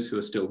to those who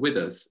are still with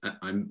us,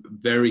 I'm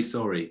very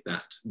sorry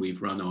that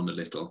we've run on a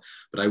little,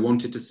 but I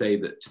wanted to say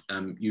that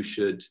you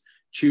should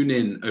tune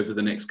in over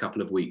the next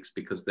couple of weeks,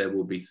 because there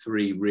will be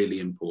 3 really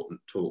important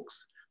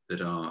talks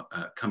that are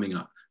coming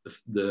up.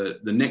 The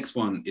next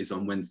one is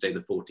on Wednesday,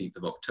 the 14th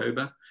of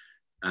October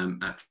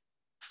at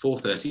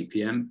 4:30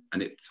 p.m.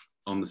 and it's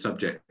on the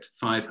subject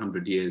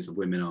 500 Years of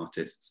Women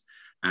Artists.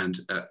 And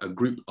a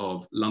group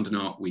of London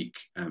Art Week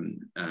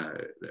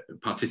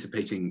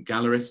participating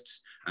gallerists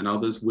and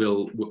others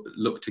will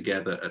look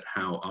together at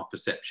how our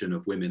perception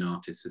of women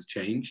artists has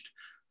changed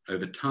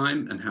over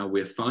time and how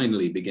we're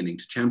finally beginning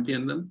to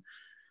champion them.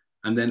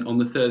 And then on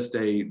the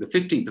Thursday, the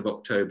 15th of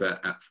October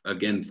at,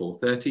 again,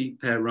 4:30,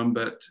 Per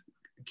Rumbert,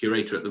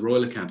 curator at the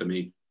Royal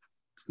Academy,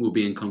 will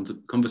be in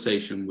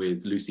conversation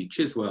with Lucy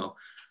Chiswell,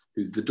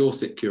 who's the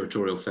Dorset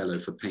Curatorial Fellow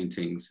for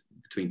paintings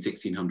between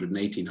 1600 and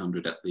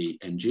 1800 at the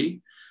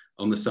NG,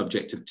 on the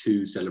subject of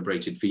 2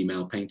 celebrated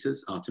female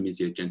painters,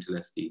 Artemisia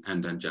Gentileschi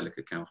and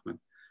Angelica Kaufmann.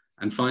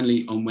 And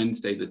finally, on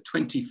Wednesday, the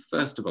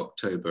 21st of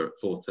October at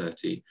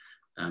 4:30,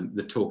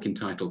 the talk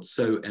entitled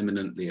So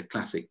Eminently a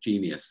Classic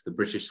Genius, the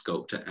British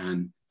sculptor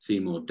Anne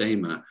Seymour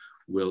Damer,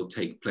 will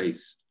take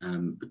place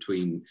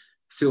between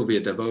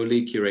Sylvia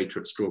Davoli,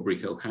 curator at Strawberry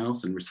Hill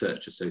House and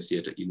research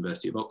associate at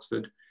University of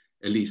Oxford,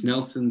 Elise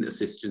Nelson,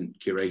 assistant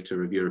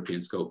curator of European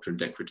Sculpture and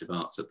Decorative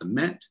Arts at the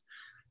Met,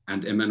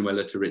 and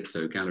Emanuela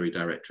Tarizzo, gallery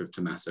director of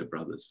Tommaso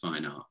Brothers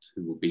Fine Art,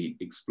 who will be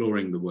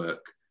exploring the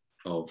work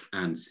of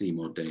Anne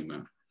Seymour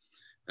Damer,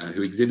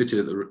 who exhibited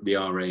at the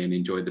RA and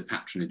enjoyed the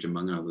patronage,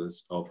 among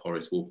others, of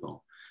Horace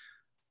Walpole.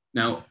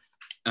 Now,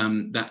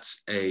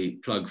 that's a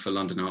plug for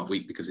London Art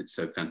Week because it's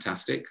so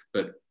fantastic,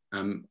 but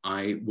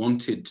I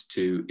wanted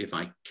to, if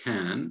I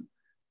can,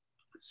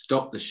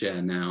 stop the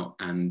share now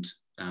and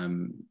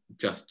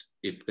just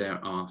if there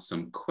are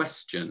some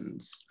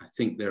questions, I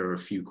think there are a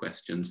few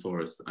questions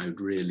for us I would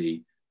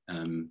really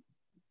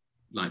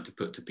like to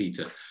put to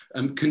Peter.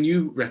 Can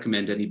you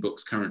recommend any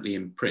books currently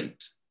in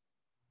print?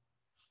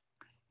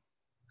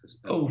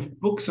 Oh,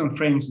 books on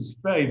frames is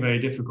very, very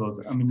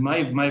difficult. I mean,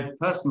 my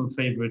personal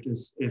favorite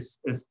is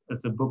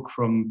a book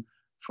from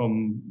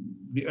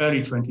the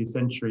early 20th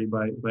century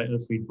by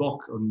Elfriede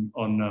Bock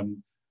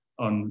on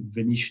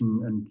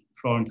Venetian and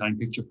Florentine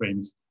picture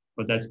frames,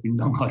 but that's been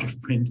long out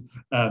of print.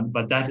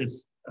 But that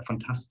is a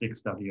fantastic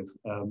study of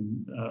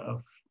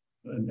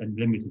and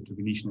limited to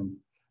Venetian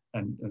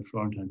and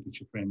Florentine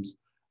picture frames.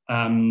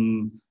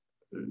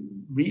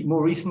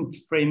 More recent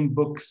frame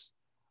books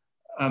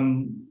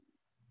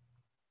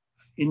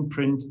in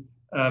print.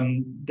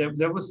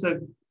 There was a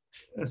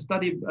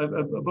study,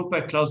 a book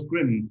by Klaus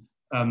Grimm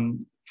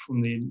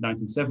from the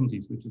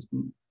 1970s, which is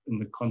in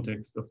the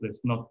context of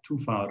this, not too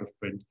far out of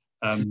print.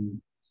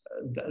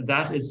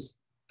 That is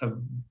a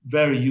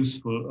very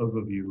useful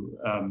overview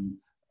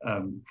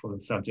for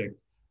the subject.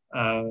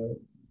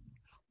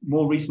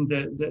 More recent,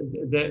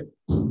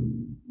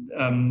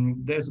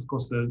 there's of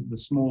course the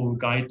small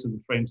guide to the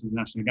frames of the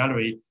National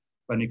Gallery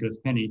by Nicholas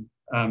Penny.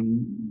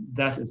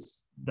 That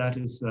is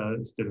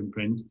still in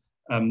print.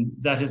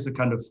 That is a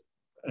kind of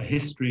a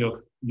history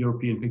of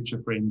European picture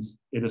frames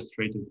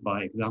illustrated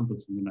by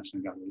examples from the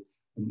National Gallery,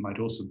 and might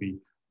also be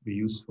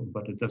useful,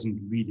 but it doesn't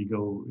really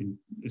go in.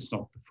 It's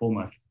not the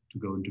format to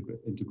go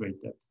into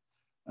great depth.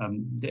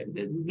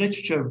 The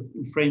literature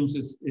in frames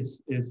is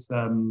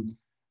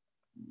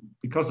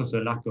because of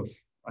the lack of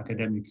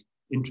academic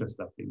interest.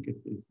 I think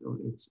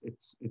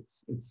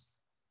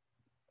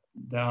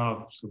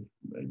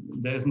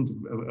there isn't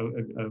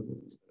a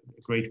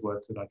great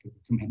work that I could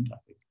recommend, I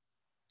think.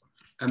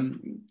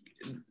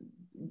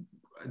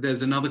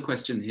 There's another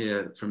question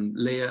here from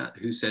Leah,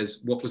 who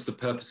says, what was the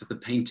purpose of the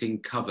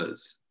painting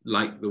covers,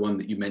 like the one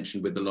that you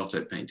mentioned with the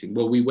Lotto painting?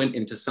 Well, we went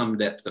into some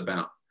depth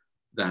about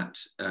that,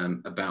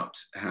 about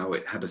how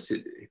it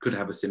could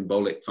have a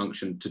symbolic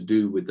function to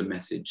do with the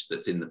message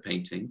that's in the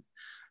painting,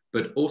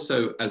 but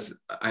also as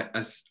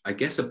I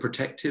guess a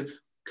protective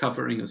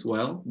covering as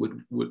well? Would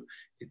I'm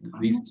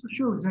not so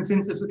sure,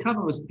 since if the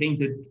cover was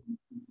painted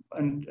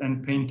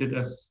and painted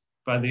as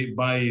by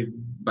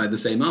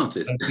the same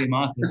artist,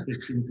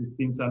 it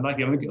seems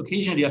unlikely. I mean,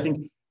 occasionally, I think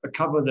a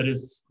cover that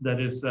is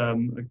a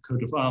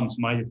coat of arms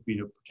might have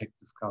been a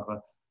protective cover,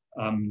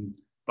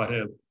 but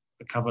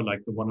a cover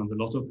like the one on the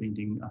Lotto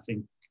painting, I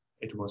think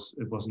it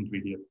wasn't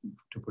really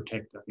to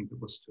protect. I think it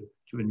was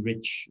to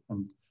enrich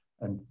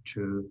and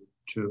to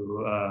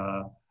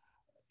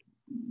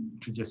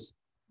just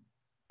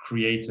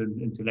create an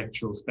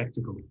intellectual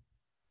spectacle.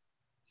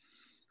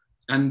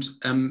 And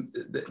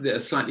a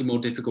slightly more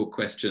difficult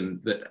question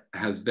that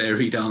has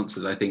varied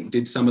answers, I think.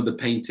 Did some of the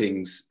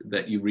paintings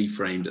that you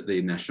reframed at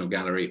the National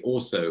Gallery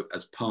also,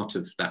 as part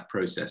of that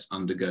process,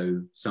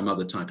 undergo some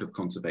other type of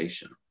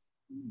conservation?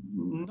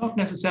 Not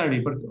necessarily,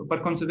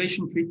 but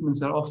conservation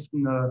treatments are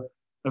often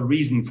a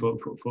reason for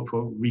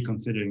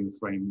reconsidering the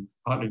frame,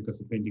 partly because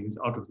the painting is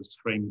out of this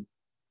frame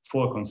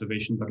for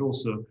conservation, but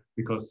also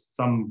because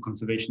some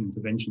conservation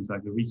interventions,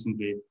 like the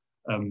recently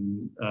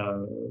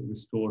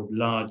restored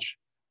large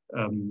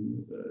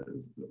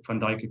Van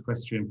Dyck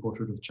equestrian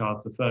portrait of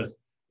Charles I,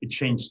 it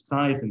changed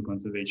size in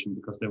conservation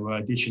because there were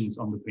additions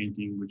on the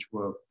painting which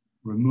were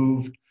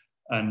removed,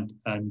 and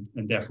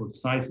therefore the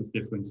size was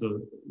different. So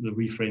the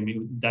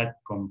reframing,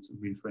 that prompts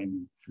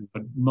reframing,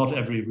 but not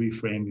every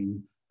reframing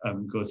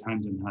goes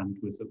hand in hand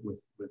with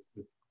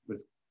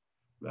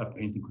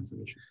painting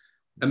conservation.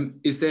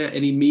 Is there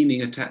any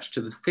meaning attached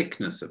to the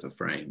thickness of a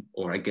frame,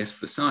 or I guess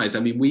the size? I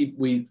mean,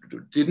 we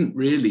didn't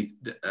really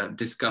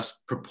discuss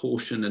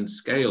proportion and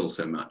scale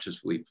so much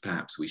as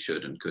perhaps we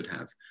should and could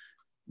have.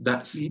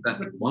 That's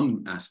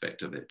one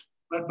aspect of it.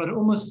 But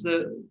almost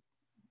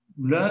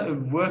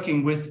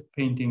working with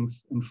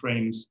paintings and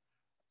frames,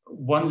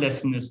 one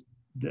lesson is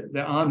that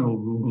there are no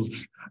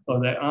rules,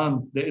 or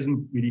there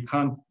isn't really,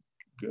 can't.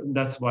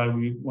 That's why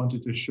we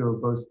wanted to show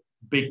both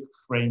big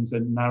frames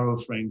and narrow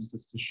frames,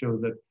 just to show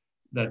that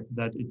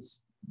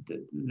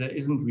there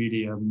isn't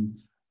really and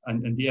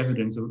the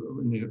evidence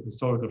in the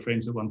historical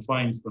frames that one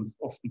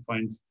often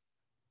finds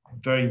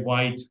very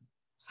wide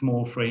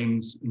small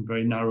frames and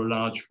very narrow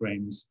large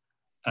frames,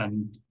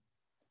 and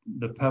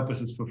the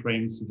purposes for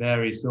frames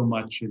vary so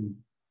much in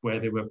where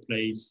they were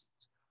placed,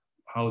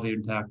 how they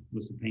interact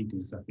with the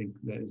paintings. I think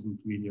there isn't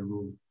really a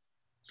rule,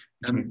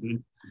 which makes it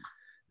interesting.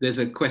 There's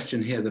a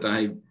question here that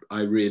I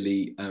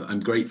really,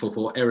 I'm grateful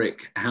for.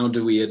 Eric, how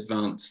do we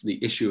advance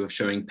the issue of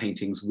showing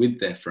paintings with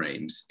their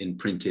frames in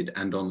printed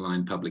and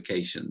online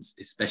publications,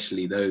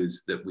 especially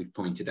those that we've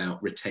pointed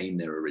out retain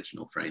their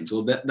original frames?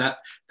 Well,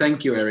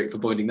 thank you, Eric, for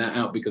pointing that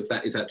out, because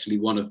that is actually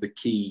one of the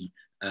key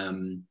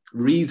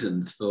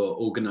reasons for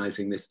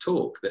organizing this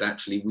talk, that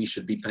actually we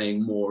should be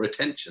paying more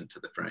attention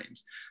to the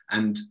frames.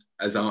 And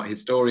as art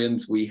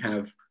historians, we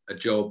have a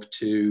job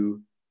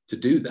to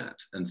do that.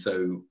 And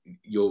so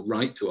you're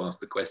right to ask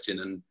the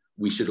question, and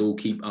we should all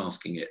keep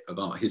asking it of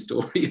art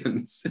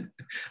historians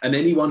and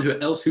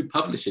anyone else who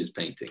publishes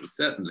paintings,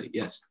 certainly,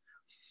 yes.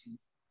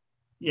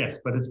 Yes,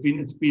 but it's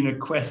been a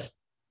quest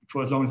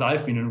for as long as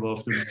I've been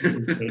involved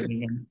in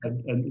painting,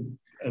 and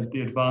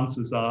the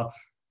advances are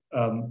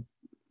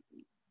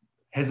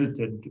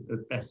hesitant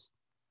at best.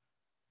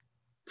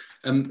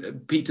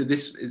 Peter,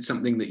 this is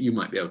something that you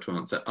might be able to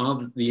answer. Are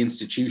the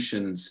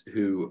institutions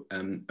who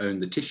own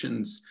the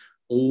Titians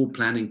all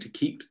planning to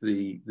keep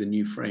the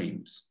new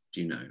frames? Do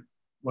you know?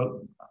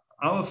 Well,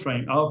 our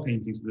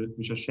paintings,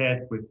 which are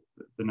shared with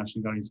the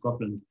National Gallery in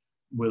Scotland,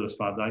 will, as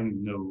far as I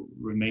know,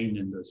 remain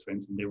in those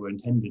frames, and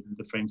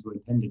the frames were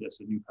intended as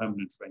the new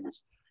permanent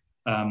frames.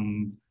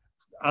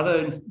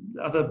 Other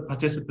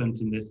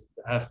participants in this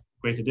have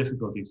greater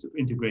difficulties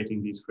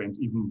integrating these frames,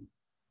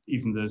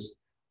 even those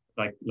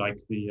like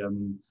the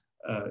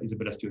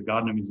Isabella Stewart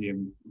Gardner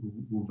Museum,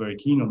 who were very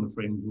keen on the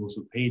frame, who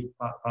also paid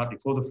partly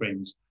for the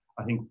frames.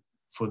 I think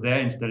for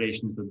their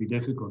installations, it will be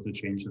difficult to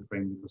change the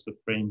frame, because the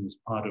frame is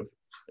part of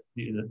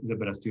the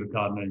Isabella Stewart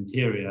Gardner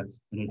interior,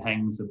 and it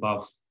hangs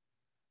above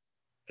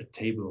a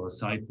table or a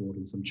sideboard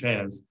and some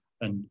chairs,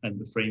 and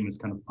the frame is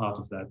kind of part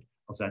of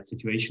that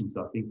situation.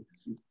 So I think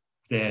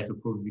there to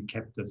probably be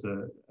kept as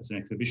an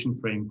exhibition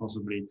frame,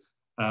 possibly.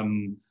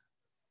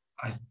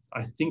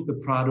 I think the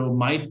Prado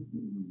might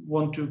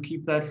want to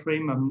keep that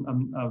frame.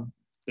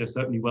 They're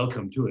certainly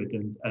welcome to it,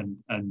 and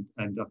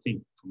I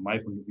think from my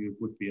point of view,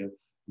 it would be an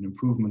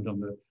improvement on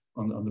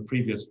the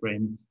previous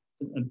frame.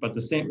 But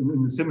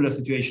in a similar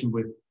situation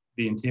with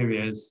the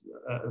interiors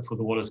for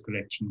the Wallace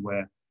collection,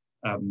 where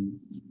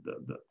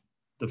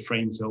the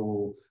frames are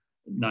all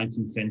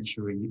 19th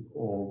century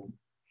or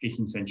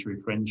 18th century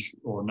French,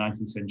 or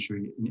 19th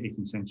century and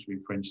 18th century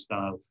French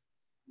style.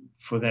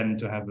 For them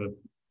to have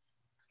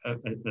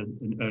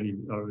an early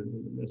or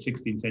a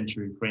 16th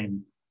century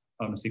frame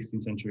on a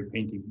 16th century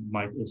painting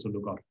might also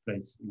look out of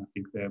place. And I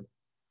think they're,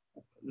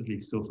 at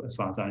least so as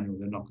far as I know,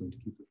 they're not going to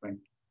keep the frame.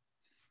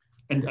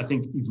 And I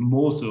think even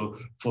more so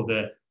for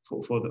the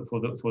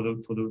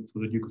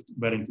Duke of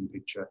Wellington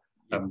picture,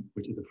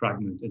 which is a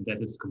fragment, and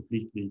that is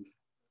completely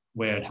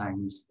where it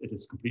hangs. It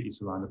is completely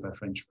surrounded by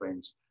French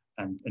frames,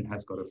 and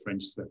has got a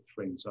French swept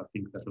frame. So I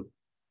think that'll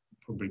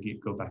probably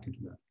go back into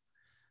that.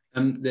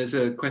 There's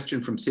a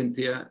question from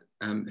Cynthia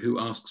who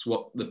asks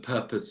what the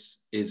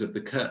purpose is of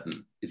the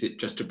curtain. Is it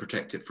just to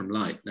protect it from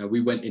light? Now,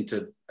 we went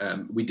into,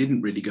 we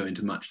didn't really go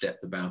into much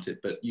depth about it,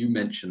 but you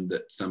mentioned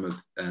that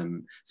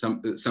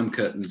some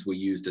curtains were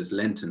used as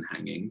lantern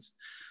hangings,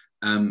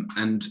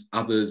 and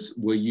others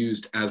were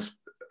used as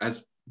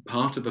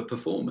part of a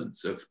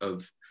performance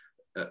of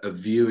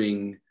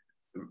viewing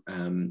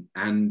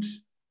and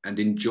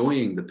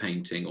enjoying the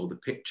painting or the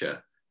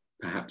picture,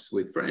 perhaps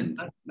with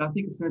friends. I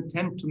think it's an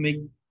attempt to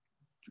make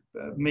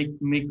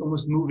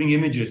almost moving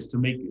images, to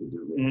make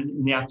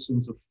in the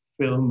absence of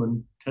film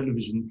and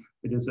television.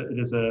 It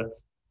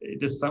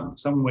is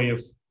some way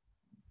of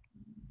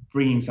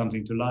bringing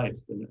something to life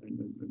and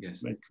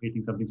yes,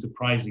 creating something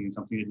surprising and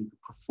something that you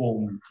could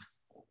perform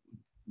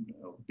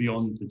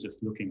beyond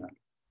just looking at.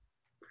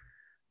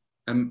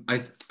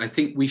 I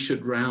think we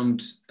should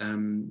round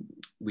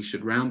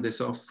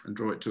this off and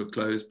draw it to a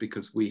close,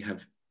 because we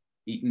have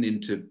eaten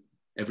into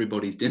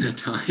everybody's dinner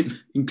time,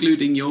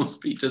 including yours,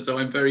 Peter. So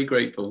I'm very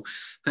grateful.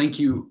 Thank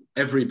you,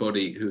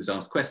 everybody who has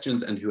asked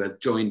questions and who has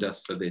joined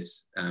us for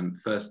this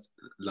first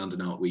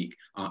London Art Week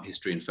Art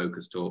History and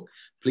Focus Talk.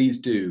 Please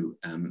do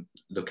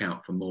look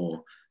out for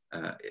more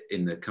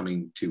in the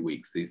coming 2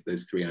 weeks,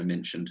 those 3 I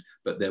mentioned,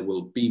 but there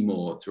will be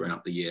more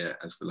throughout the year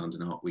as the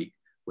London Art Week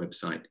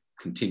website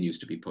continues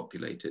to be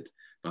populated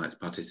by its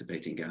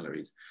participating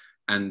galleries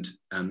and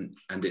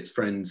its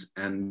friends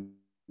and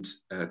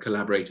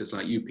collaborators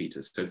like you,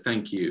 Peter. So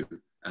thank you,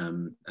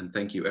 and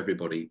thank you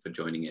everybody for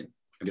joining in.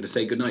 I'm going to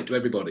say good night to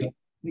everybody.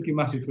 Thank you,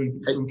 Matthew, for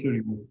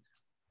including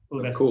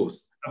me. Of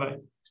course. Bye-bye.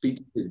 Speak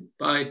to you soon.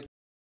 Bye.